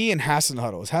sacked. He and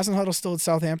Hasenhuttl. Is Hasenhuttl still at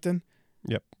Southampton?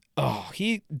 Yep. Oh,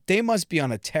 they must be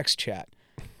on a text chat.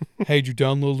 Hey, did you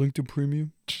download LinkedIn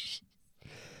Premium?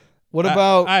 What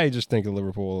about? I just think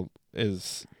Liverpool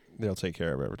they'll take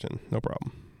care of Everton. No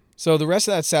problem. So the rest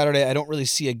of that Saturday, I don't really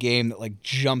see a game that like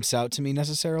jumps out to me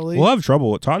necessarily. We'll have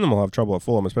trouble. Tottenham will have trouble at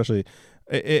Fulham, especially.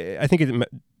 I think it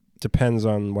depends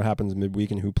on what happens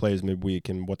midweek and who plays midweek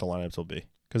and what the lineups will be.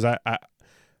 Because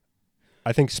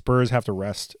I think Spurs have to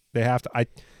rest. They have to.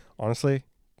 Honestly,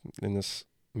 in this,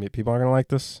 people aren't gonna like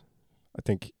this. I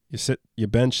think you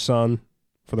bench Son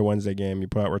for the Wednesday game. You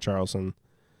put out Richarlison,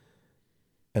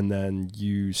 and then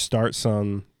you start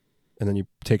Son. And then you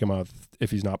take him out if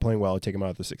he's not playing well. Take him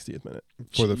out at the 60th minute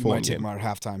for the full game. Might take him out at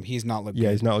halftime. He's not looking. Yeah,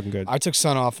 good. he's not looking good. I took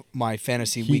Son off my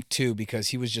fantasy week 2 because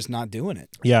he was just not doing it.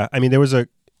 Yeah, I mean there was a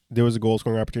goal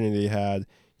scoring opportunity he had.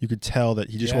 You could tell that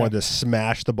he just wanted to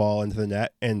smash the ball into the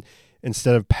net, and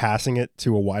instead of passing it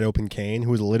to a wide open Kane,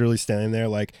 who was literally standing there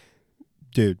like,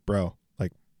 "Dude, bro,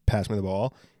 like pass me the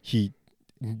ball." He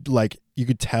you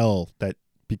could tell that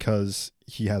because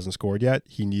he hasn't scored yet,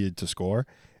 he needed to score,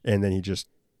 and then he just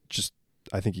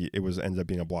I think it ended up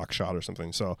being a block shot or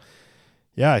something. So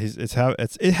yeah,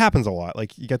 it happens a lot.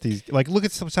 Like you get these look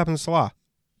at what's happened to Salah.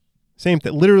 Same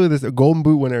thing. Literally, the Golden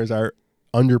Boot winners are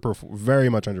very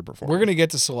much underperforming. We're gonna get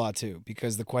to Salah too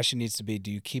because the question needs to be: do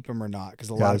you keep him or not? Because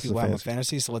a lot of people have him in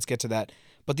fantasy. So let's get to that.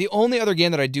 But the only other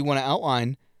game that I do want to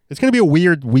outline. It's going to be a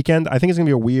weird weekend. I think it's going to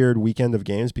be a weird weekend of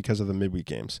games because of the midweek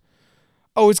games.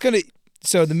 Oh, it's going to.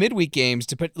 So the midweek games,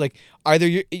 either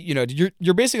you're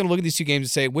basically going to look at these two games and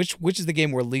say which is the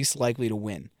game we're least likely to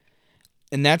win,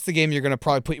 and that's the game you're going to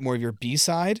probably put more of your B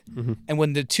side. Mm-hmm. And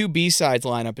when the two B sides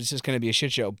line up, it's just going to be a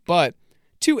shit show. But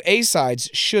two A sides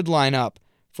should line up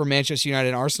for Manchester United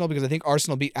and Arsenal because I think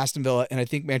Arsenal beat Aston Villa, and I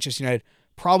think Manchester United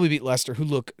probably beat Leicester, who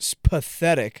look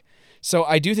pathetic. So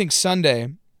I do think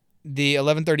Sunday, the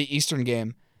 11:30 Eastern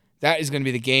game, that is going to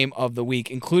be the game of the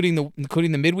week, including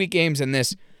the midweek games and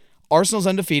this. Arsenal's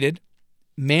undefeated.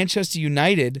 Manchester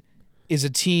United is a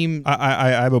team. I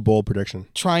have a bold prediction.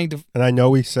 Trying to. And I know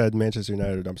we said Manchester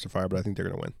United are dumpster fire, but I think they're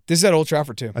going to win. This is at Old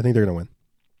Trafford, too. I think they're going to win.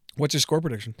 What's your score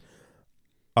prediction?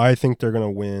 I think they're going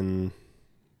to win.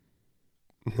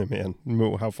 Man,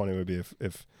 how funny it would be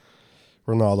if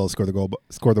Ronaldo scored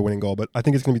the winning goal. But I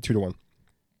think it's going to be 2-1.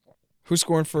 Who's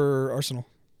scoring for Arsenal?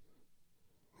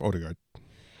 Odegaard.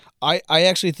 I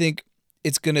actually think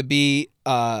it's going to be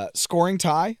a scoring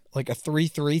tie, like a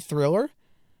 3-3 thriller,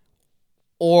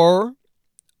 or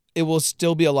it will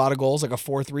still be a lot of goals, like a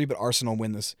 4-3, but Arsenal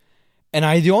win this. And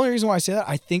the only reason why I say that,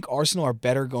 I think Arsenal are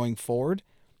better going forward,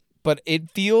 but it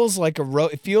feels like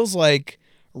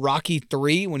Rocky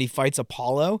 3 when he fights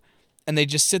Apollo, and they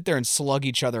just sit there and slug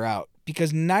each other out.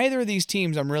 Because neither of these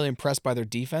teams, I'm really impressed by their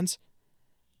defense.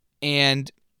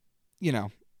 And,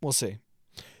 we'll see.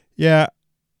 Yeah.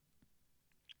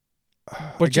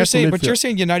 But you're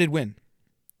saying United win.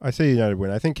 I say United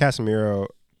win. I think Casemiro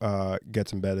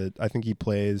gets embedded. I think he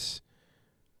plays.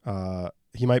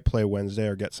 He might play Wednesday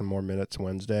or get some more minutes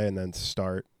Wednesday and then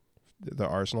start the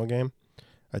Arsenal game.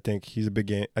 I think he's a big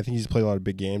game. I think he's played a lot of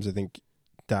big games. I think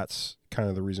that's kind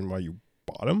of the reason why you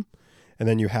bought him. And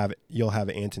then you'll have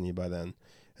Antony by then,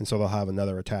 and so they'll have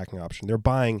another attacking option.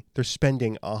 They're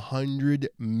spending £100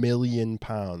 million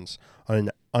on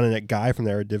a guy from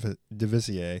there,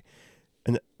 Eredivisie.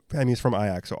 And I mean, he's from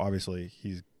Ajax, so obviously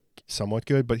he's somewhat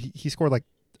good, but he scored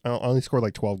only scored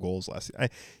like 12 goals last year.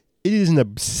 It is an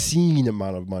obscene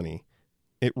amount of money.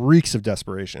 It reeks of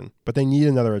desperation, but they need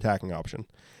another attacking option.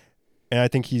 And I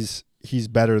think he's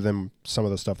better than some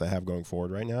of the stuff they have going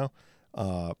forward right now.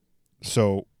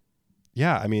 So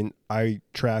yeah, I mean, I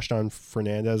trashed on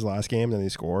Fernandez last game, then he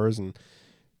scores, and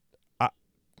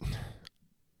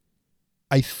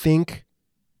I think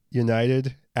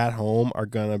United at home are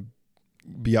gonna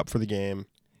be up for the game.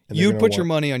 And You put your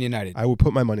money on United. I would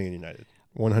put my money on United,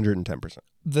 110%.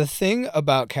 The thing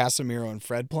about Casemiro and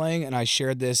Fred playing, and I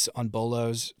shared this on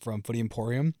Bolos from Footy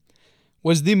Emporium,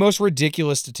 was the most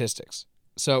ridiculous statistics.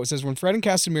 So it says when Fred and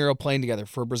Casemiro playing together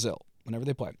for Brazil, whenever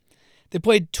they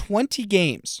played 20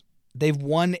 games. They've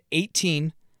won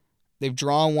 18, they've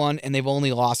drawn 1, and they've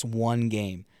only lost 1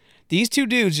 game. These two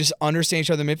dudes just understand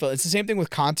each other in midfield. It's the same thing with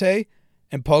Conte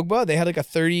and Pogba. They had like a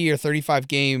 30 or 35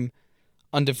 game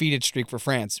undefeated streak for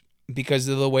France because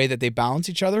of the way that they balance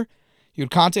each other. You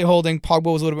had Conte holding,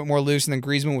 Pogba was a little bit more loose, and then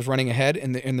Griezmann was running ahead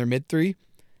in their mid three.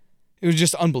 It was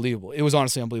just unbelievable. It was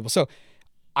honestly unbelievable. So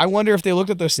I wonder if they looked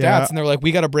at those stats and they're like,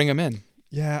 we got to bring him in.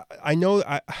 Yeah, I know.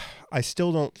 I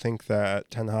still don't think that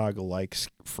Ten Hag likes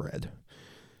Fred.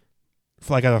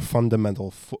 Like at a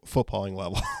fundamental footballing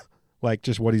level, like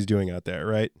just what he's doing out there,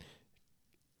 right?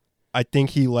 I think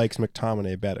he likes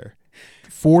McTominay better.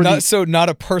 Not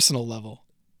a personal level.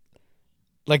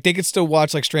 Like they could still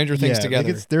watch like Stranger Things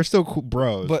together. They're still cool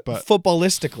bros, but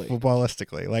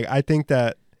footballistically, like I think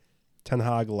that Ten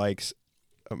Hag likes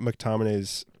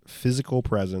McTominay's physical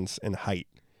presence and height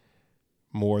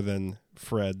more than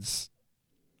Fred's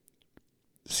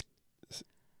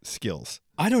skills.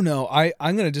 I don't know.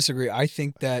 I'm going to disagree. I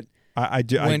think that I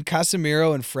do. When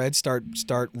Casemiro and Fred start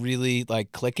really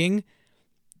like clicking,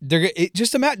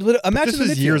 just imagine this the is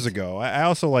midfield. years ago. I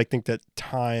also think that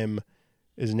time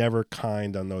is never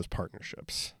kind on those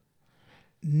partnerships.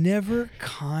 Never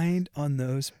kind on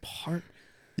those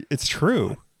It's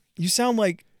true. You sound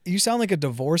like a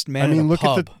divorced man. Look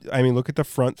at the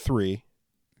front three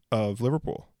of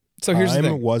Liverpool. So here's the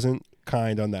thing. Wasn't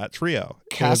kind on that trio.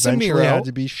 Casemiro had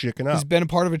to be shaken up. Has been a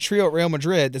part of a trio at Real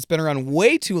Madrid that's been around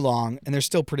way too long, and they're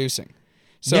still producing.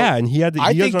 So yeah, and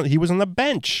he was on the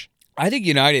bench. I think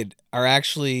United are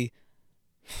actually.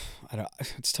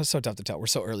 It's so tough to tell. We're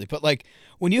so early, but like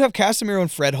when you have Casemiro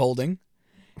and Fred holding,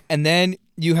 and then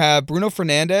you have Bruno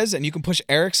Fernandes, and you can push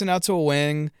Eriksen out to a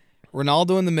wing,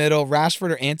 Ronaldo in the middle, Rashford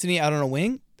or Antony out on a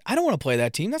wing. I don't want to play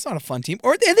that team. That's not a fun team.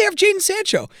 Or they have Jadon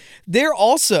Sancho. They're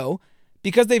also,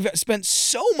 because they've spent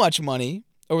so much money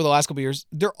over the last couple of years,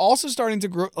 they're also starting to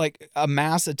grow, like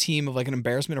amass a team of like an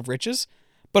embarrassment of riches.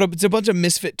 But it's a bunch of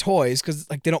misfit toys because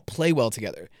like they don't play well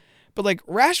together. But like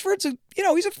Rashford's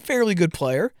he's a fairly good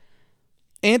player.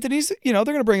 Anthony's, they're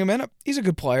going to bring him in. He's a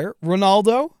good player.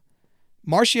 Ronaldo,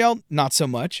 Martial, not so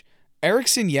much.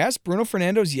 Eriksen, yes. Bruno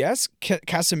Fernandes, yes.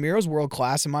 Casemiro's world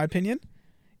class in my opinion.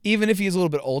 Even if he's a little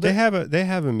bit older, they have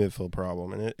a midfield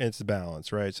problem, and it's the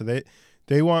balance, right? So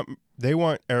they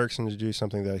want Eriksen to do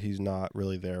something that he's not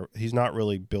really there. He's not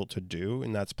really built to do,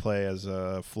 and that's play as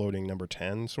a floating number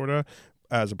 10, sort of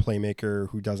as a playmaker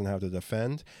who doesn't have to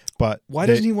defend. But why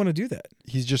doesn't he want to do that?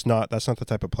 He's just not. That's not the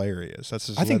type of player he is.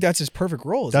 I think that's his perfect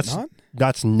role. Is it not?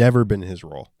 That's never been his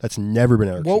role. That's never been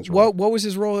Eriksen's role. What was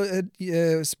his role at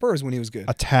Spurs when he was good?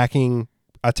 Attacking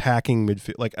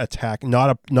midfield, like attack,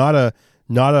 not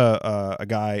a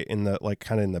guy in the like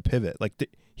kind of in the pivot. Like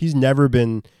he's never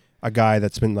been a guy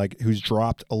that's been like who's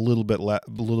dropped a little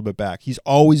bit back. He's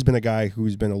always been a guy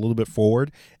who's been a little bit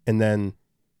forward, and then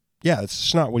it's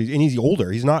just not what he's. And he's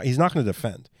older. He's not going to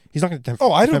defend. He's not going to defend.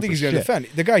 Oh, I don't think he's going to defend.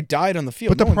 The guy died on the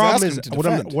field. But the problem is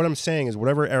what I'm saying is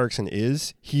whatever Eriksen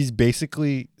is, he's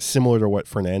basically similar to what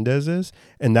Fernandes is,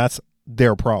 and that's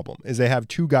their problem. Is they have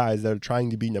two guys that are trying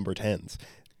to be number 10s,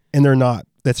 and they're not.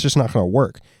 That's just not going to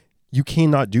work. You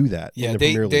cannot do that in the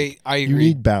Premier League. I agree. You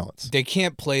need balance. They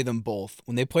can't play them both.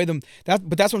 When they play them,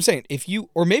 but that's what I'm saying.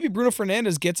 Or maybe Bruno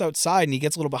Fernandes gets outside and he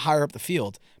gets a little bit higher up the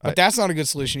field, but that's not a good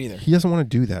solution either. He doesn't want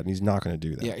to do that, and he's not going to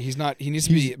do that. Yeah, he's not. He needs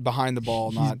to be behind the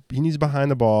ball, He needs behind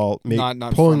the ball,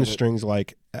 not pulling the strings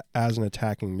like as an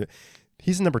attacking.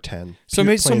 He's number 10. So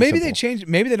maybe they change.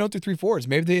 Maybe they don't do 3 forwards.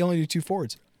 Maybe they only do 2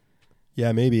 forwards.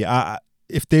 Yeah, maybe.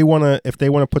 If they want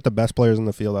to put the best players on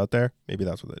the field out there, maybe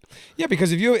that's what it. Yeah,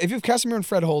 because if you have Casemiro and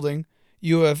Fred holding,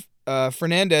 you have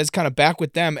Fernandes kind of back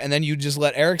with them, and then you just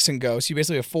let Eriksen go. So you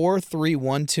basically have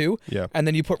 4-3-1-2. Yeah. And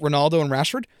then you put Ronaldo and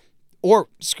Rashford, or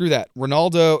screw that,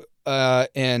 Ronaldo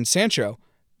and Sancho.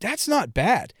 That's not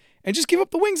bad. And just give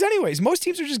up the wings anyways. Most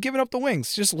teams are just giving up the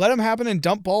wings. Just let them happen and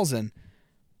dump balls in.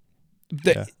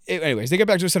 Anyways, they get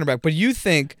back to a center back. But you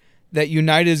think that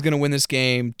United is going to win this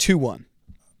game 2-1?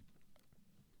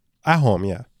 At home,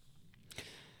 yeah.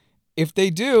 If they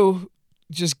do,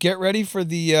 just get ready for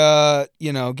the AFT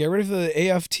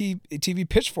TV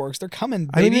pitchforks. They're coming,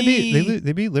 baby. I mean,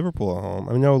 they beat Liverpool at home.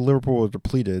 I mean, no, Liverpool was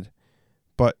depleted,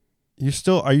 but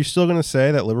Are you still going to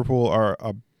say that Liverpool are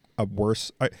a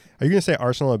worse? Are you going to say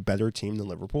Arsenal a better team than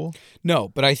Liverpool? No,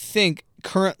 but I think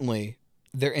currently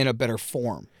they're in a better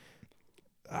form.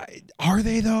 Are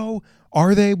they though?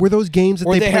 Are they? Were those games that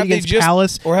they played against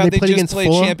Palace? Or have they played just against played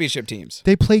Fulham? championship teams?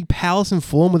 They played Palace and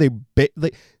Fulham with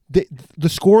the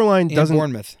scoreline And doesn't.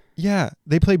 Bournemouth. Yeah,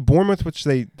 they played Bournemouth, which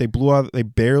they blew out. They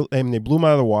blew them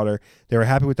out of the water. They were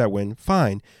happy with that win.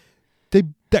 Fine.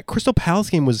 That Crystal Palace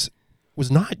game was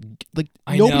not like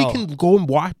nobody can go and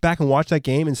back and watch that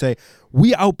game and say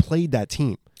we outplayed that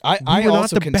team. I were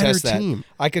also not the contest better that. team.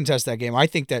 I contest that game. I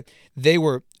think that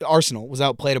Arsenal was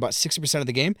outplayed about 60% of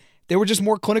the game. They were just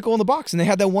more clinical in the box, and they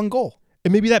had that one goal.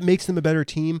 And maybe that makes them a better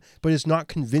team, but it's not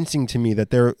convincing to me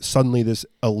that they're suddenly this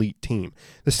elite team.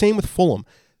 The same with Fulham.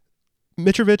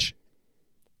 Mitrovic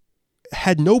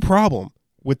had no problem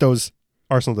with those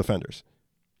Arsenal defenders.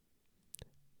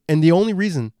 And the only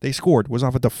reason they scored was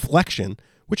off a deflection,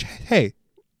 which, hey,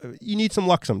 you need some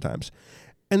luck sometimes.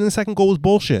 And then the second goal was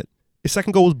bullshit. His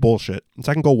second goal was bullshit. The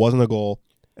second goal wasn't a goal.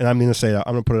 And I'm going to say that.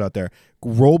 I'm going to put it out there.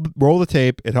 Roll the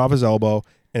tape. It hit off his elbow,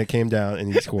 and it came down,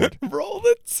 and he scored. Roll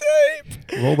the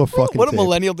tape. Roll the fucking tape. What a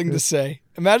millennial thing to say.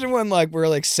 Imagine when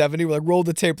we're 70, we're like, roll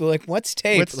the tape. They're like, what's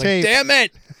tape? What's like, tape? Damn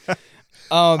it.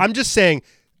 I'm just saying,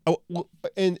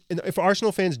 and if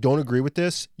Arsenal fans don't agree with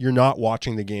this, you're not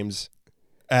watching the games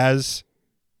as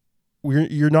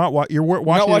you're not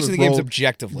watching the games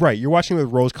objectively. Right, you're watching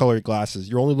with rose-colored glasses.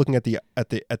 You're only looking at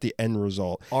the end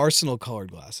result. Arsenal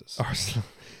colored glasses. Arsenal.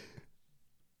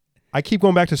 I keep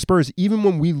going back to Spurs. Even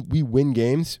when we win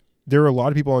games, there are a lot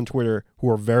of people on Twitter who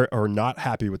are not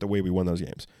happy with the way we won those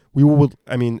games.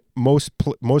 Most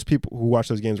people who watch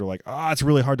those games are like, it's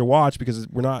really hard to watch because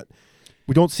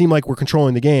we don't seem like we're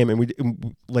controlling the game, and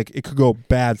it could go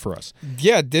bad for us.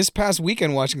 Yeah, this past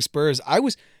weekend watching Spurs,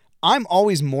 I'm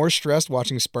always more stressed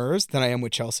watching Spurs than I am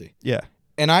with Chelsea. Yeah.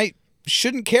 And I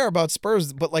shouldn't care about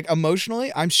Spurs, but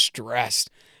emotionally, I'm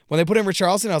stressed. When they put in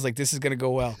Richarlison, I was like, this is going to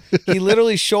go well. He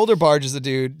literally shoulder barges the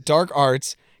dude, dark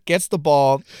arts, gets the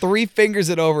ball, 3 fingers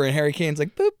it over, and Harry Kane's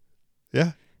like, boop.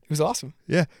 Yeah. It was awesome.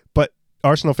 Yeah. But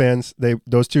Arsenal fans,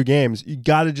 those 2 games, you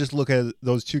got to just look at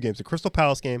those 2 games. The Crystal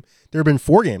Palace game, there have been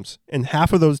 4 games, and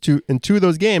in 2 of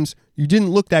those games, you didn't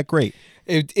look that great.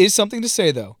 It is something to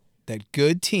say, though, that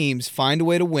good teams find a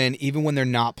way to win even when they're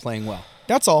not playing well.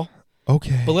 That's all.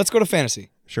 Okay. But let's go to fantasy.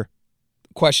 Sure.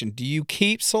 Question, do you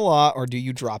keep Salah or do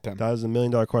you drop him? That is $1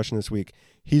 million question this week.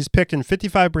 He's picked in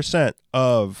 55%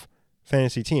 of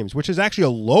fantasy teams, which is actually a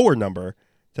lower number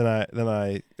than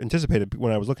I anticipated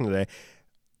when I was looking today.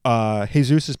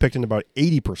 Jesus is picked in about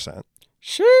 80%.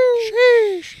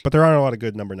 Sheesh. But there aren't a lot of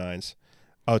good number 9s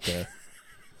out there.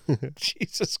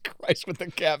 Jesus Christ, with the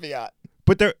caveat.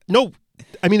 But there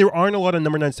aren't a lot of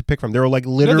number 9s to pick from. There are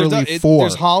literally 4.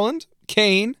 There's Haaland,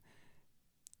 Kane,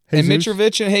 and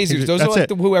Mitrovic and Jesus. Those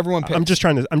are who everyone picks.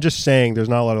 I'm just saying there's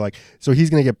not a lot of so he's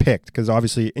going to get picked because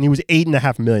obviously, and he was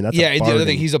 $8.5 million. That's the other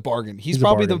thing, he's a bargain. He's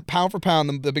probably the pound for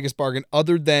pound the biggest bargain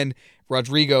other than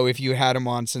Rodrigo if you had him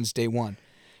on since day one.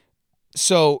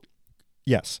 So,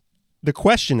 yes. The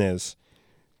question is,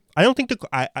 I don't think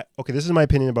okay, this is my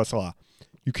opinion about Salah.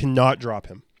 You cannot drop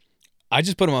him. I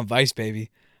just put him on vice, baby.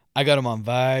 I got him on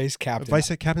vice captain. Vice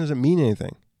captain doesn't mean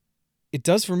anything. It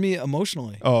does for me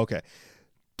emotionally. Oh, okay.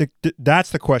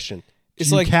 That's the question. It's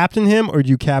do you captain him or do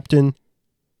you captain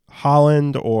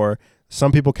Haaland, or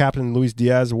some people captain Luis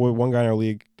Diaz? One guy in our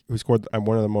league who scored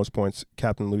one of the most points,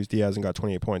 captain Luis Diaz, and got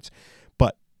 28 points.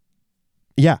 But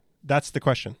yeah, that's the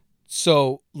question.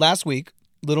 So last week,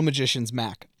 Little Magician's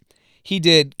Mac, he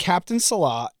did captain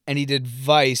Salah and he did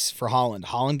vice for Haaland.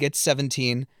 Haaland gets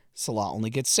 17, Salah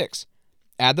only gets 6.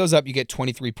 Add those up, you get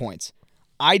 23 points.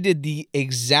 I did the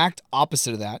exact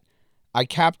opposite of that. I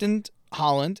captained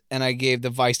Haaland and I gave the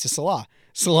vice to Salah.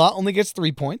 Salah only gets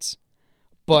 3 points,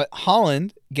 but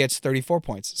Haaland gets 34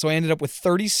 points. So I ended up with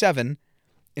 37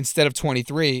 instead of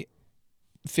 23,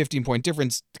 15-point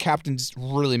difference. Captains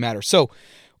really matter. So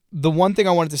the one thing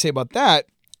I wanted to say about that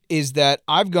is that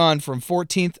I've gone from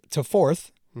 14th to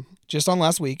 4th just on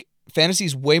last week. Fantasy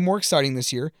is way more exciting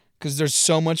this year because there's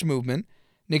so much movement.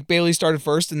 Nick Bailey started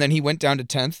first and then he went down to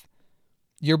 10th.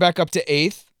 You're back up to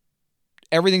 8th.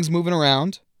 Everything's moving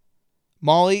around.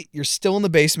 Molly, you're still in the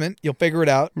basement. You'll figure it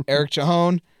out. Eric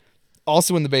Chahone,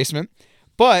 also in the basement.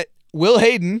 But Will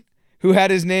Hayden, who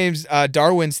had his name's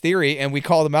Darwin's Theory, and we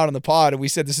called him out on the pod, and we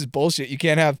said this is bullshit. You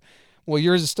can't have... Well,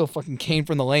 yours is still fucking Kane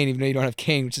from the lane, even though you don't have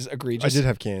Kane, which is egregious. I did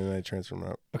have Kane, and I transferred him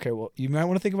out. Okay, well, you might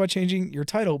want to think about changing your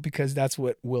title because that's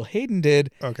what Will Hayden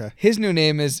did. Okay. His new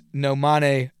name is No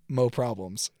Mane, Mo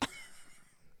Problems.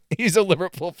 He's a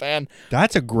Liverpool fan.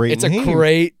 That's a great It's name. a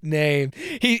great name.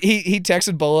 He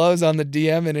texted Bolos on the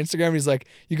DM and Instagram. He's like,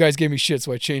 "You guys gave me shit,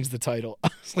 so I changed the title." I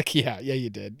was like, "Yeah, you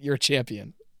did. You're a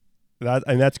champion."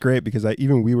 That's great because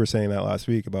even we were saying that last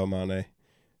week about Mane,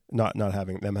 not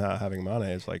having Mane.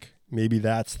 It's like maybe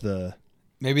that's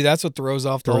what throws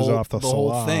off the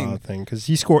whole thing. Because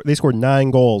they scored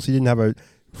 9 goals. He didn't have a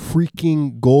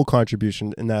freaking goal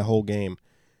contribution in that whole game.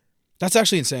 That's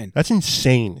actually insane. That's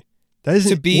insane. That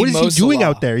isn't. To be what is Mo he doing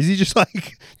Salah. out there? Is he just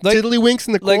like tiddlywinks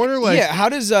in the corner? Yeah. How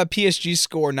does PSG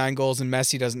score 9 goals and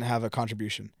Messi doesn't have a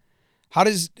contribution? How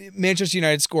does Manchester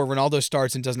United score? Ronaldo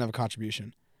starts and doesn't have a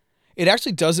contribution. It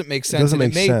actually doesn't make sense. It doesn't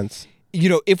make sense. You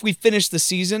know, if we finish the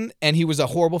season and he was a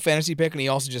horrible fantasy pick and he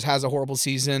also just has a horrible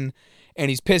season and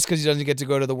he's pissed because he doesn't get to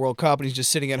go to the World Cup and he's just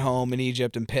sitting at home in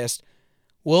Egypt and pissed.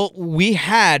 Well, we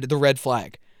had the red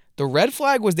flag. The red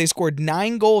flag was they scored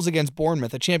 9 goals against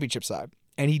Bournemouth, a championship side,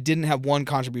 and he didn't have one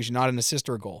contribution, not an assist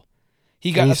or a goal.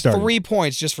 He got 3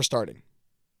 points just for starting.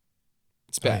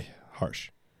 It's bad. Harsh.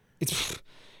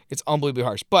 It's unbelievably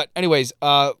harsh. But anyways,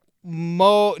 no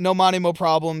Mane, Mo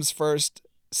problems first.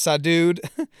 Sadud,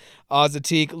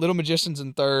 Zatique, Little Magicians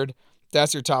in third.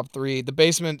 That's your top 3. The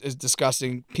basement is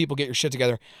disgusting. People, get your shit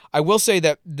together. I will say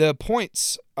that the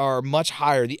points are much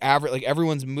higher. The average, like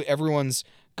everyone's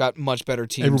got much better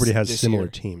teams. Everybody has similar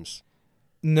year. teams.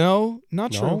 No,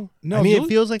 not true. No, I mean, it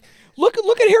feels like look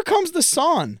at Here Comes the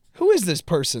Sun. Who is this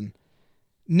person?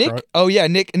 Nick. Oh yeah,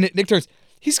 Nick Turns.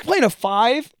 He's playing a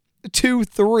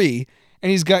 5-2-3, and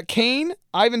he's got Kane,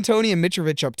 Ivan Toney, and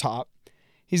Mitrovic up top.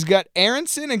 He's got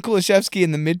Aronson and Kulusevski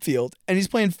in the midfield, and he's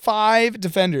playing 5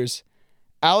 defenders.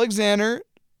 Alexander,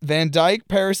 Van Dijk,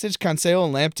 Perisic, Cancelo,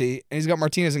 and Lamptey, and he's got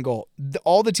Martinez in goal.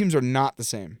 All the teams are not the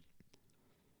same.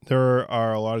 There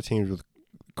are a lot of teams with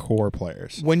core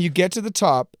players. When you get to the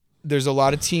top, there's a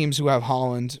lot of teams who have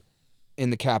Haaland in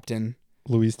the captain.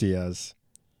 Luis Diaz.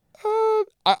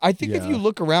 I think if you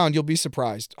look around, you'll be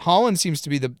surprised. Haaland seems to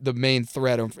be the main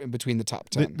threat between the top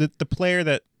 10. The player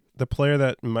that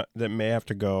may have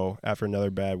to go after another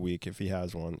bad week, if he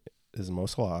has one, is Mo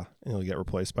Salah, and he'll get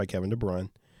replaced by Kevin De Bruyne.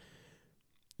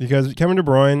 Because Kevin De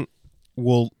Bruyne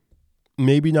will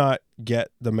maybe not get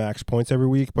the max points every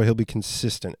week, but he'll be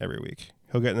consistent every week.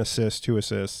 He'll get an assist, 2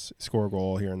 assists, score a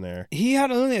goal here and there. He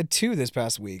only had 2 this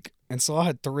past week, and Salah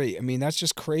had 3. I mean, that's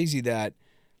just crazy that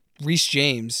Reece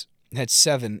James had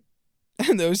 7,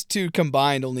 and those 2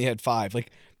 combined only had 5. Like,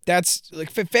 that's like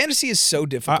fantasy is so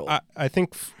difficult. I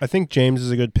think James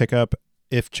is a good pickup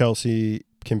if Chelsea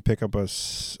can pick up a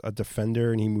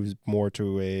defender and he moves more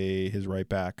to his right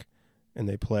back and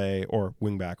they play, or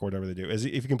wing back or whatever they do. If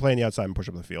you can play on the outside and push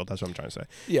up the field, that's what I'm trying to say.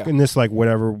 Yeah. And this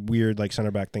whatever weird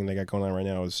center back thing they got going on right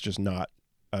now is just not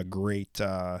a great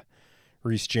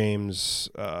Reece James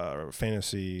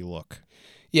fantasy look.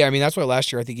 Yeah, I mean, that's why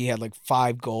last year I think he had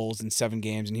 5 goals in 7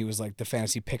 games, and he was the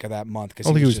fantasy pick of that month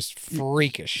because he was just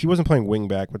freakish. He wasn't playing wing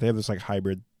back, but they have this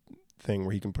hybrid thing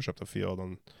where he can push up the field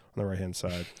on the right-hand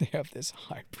side. They have this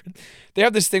hybrid. They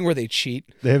have this thing where they cheat.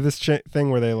 They have this thing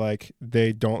where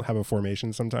they don't have a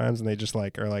formation sometimes, and they just are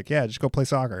yeah, just go play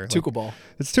soccer. Tuchel ball.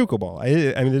 It's Tuchel ball. I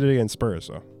mean, they did it against Spurs,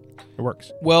 so it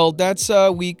works. Well, that's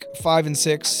week 5 and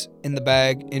 6 in the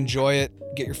bag. Enjoy it.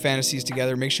 Get your fantasies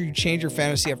together. Make sure you change your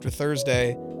fantasy after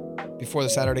Thursday before the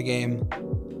Saturday game.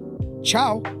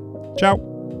 Ciao. Ciao.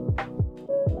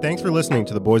 Thanks for listening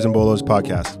to the Boys and Bolos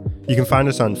podcast. You can find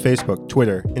us on Facebook,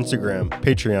 Twitter, Instagram,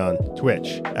 Patreon,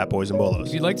 Twitch at Boys and Bolos.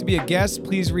 If you'd like to be a guest,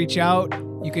 please reach out.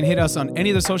 You can hit us on any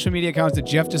of the social media accounts that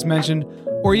Jeff just mentioned,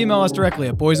 or email us directly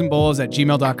at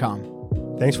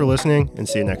boysandbolos@gmail.com. Thanks for listening, and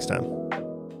see you next time.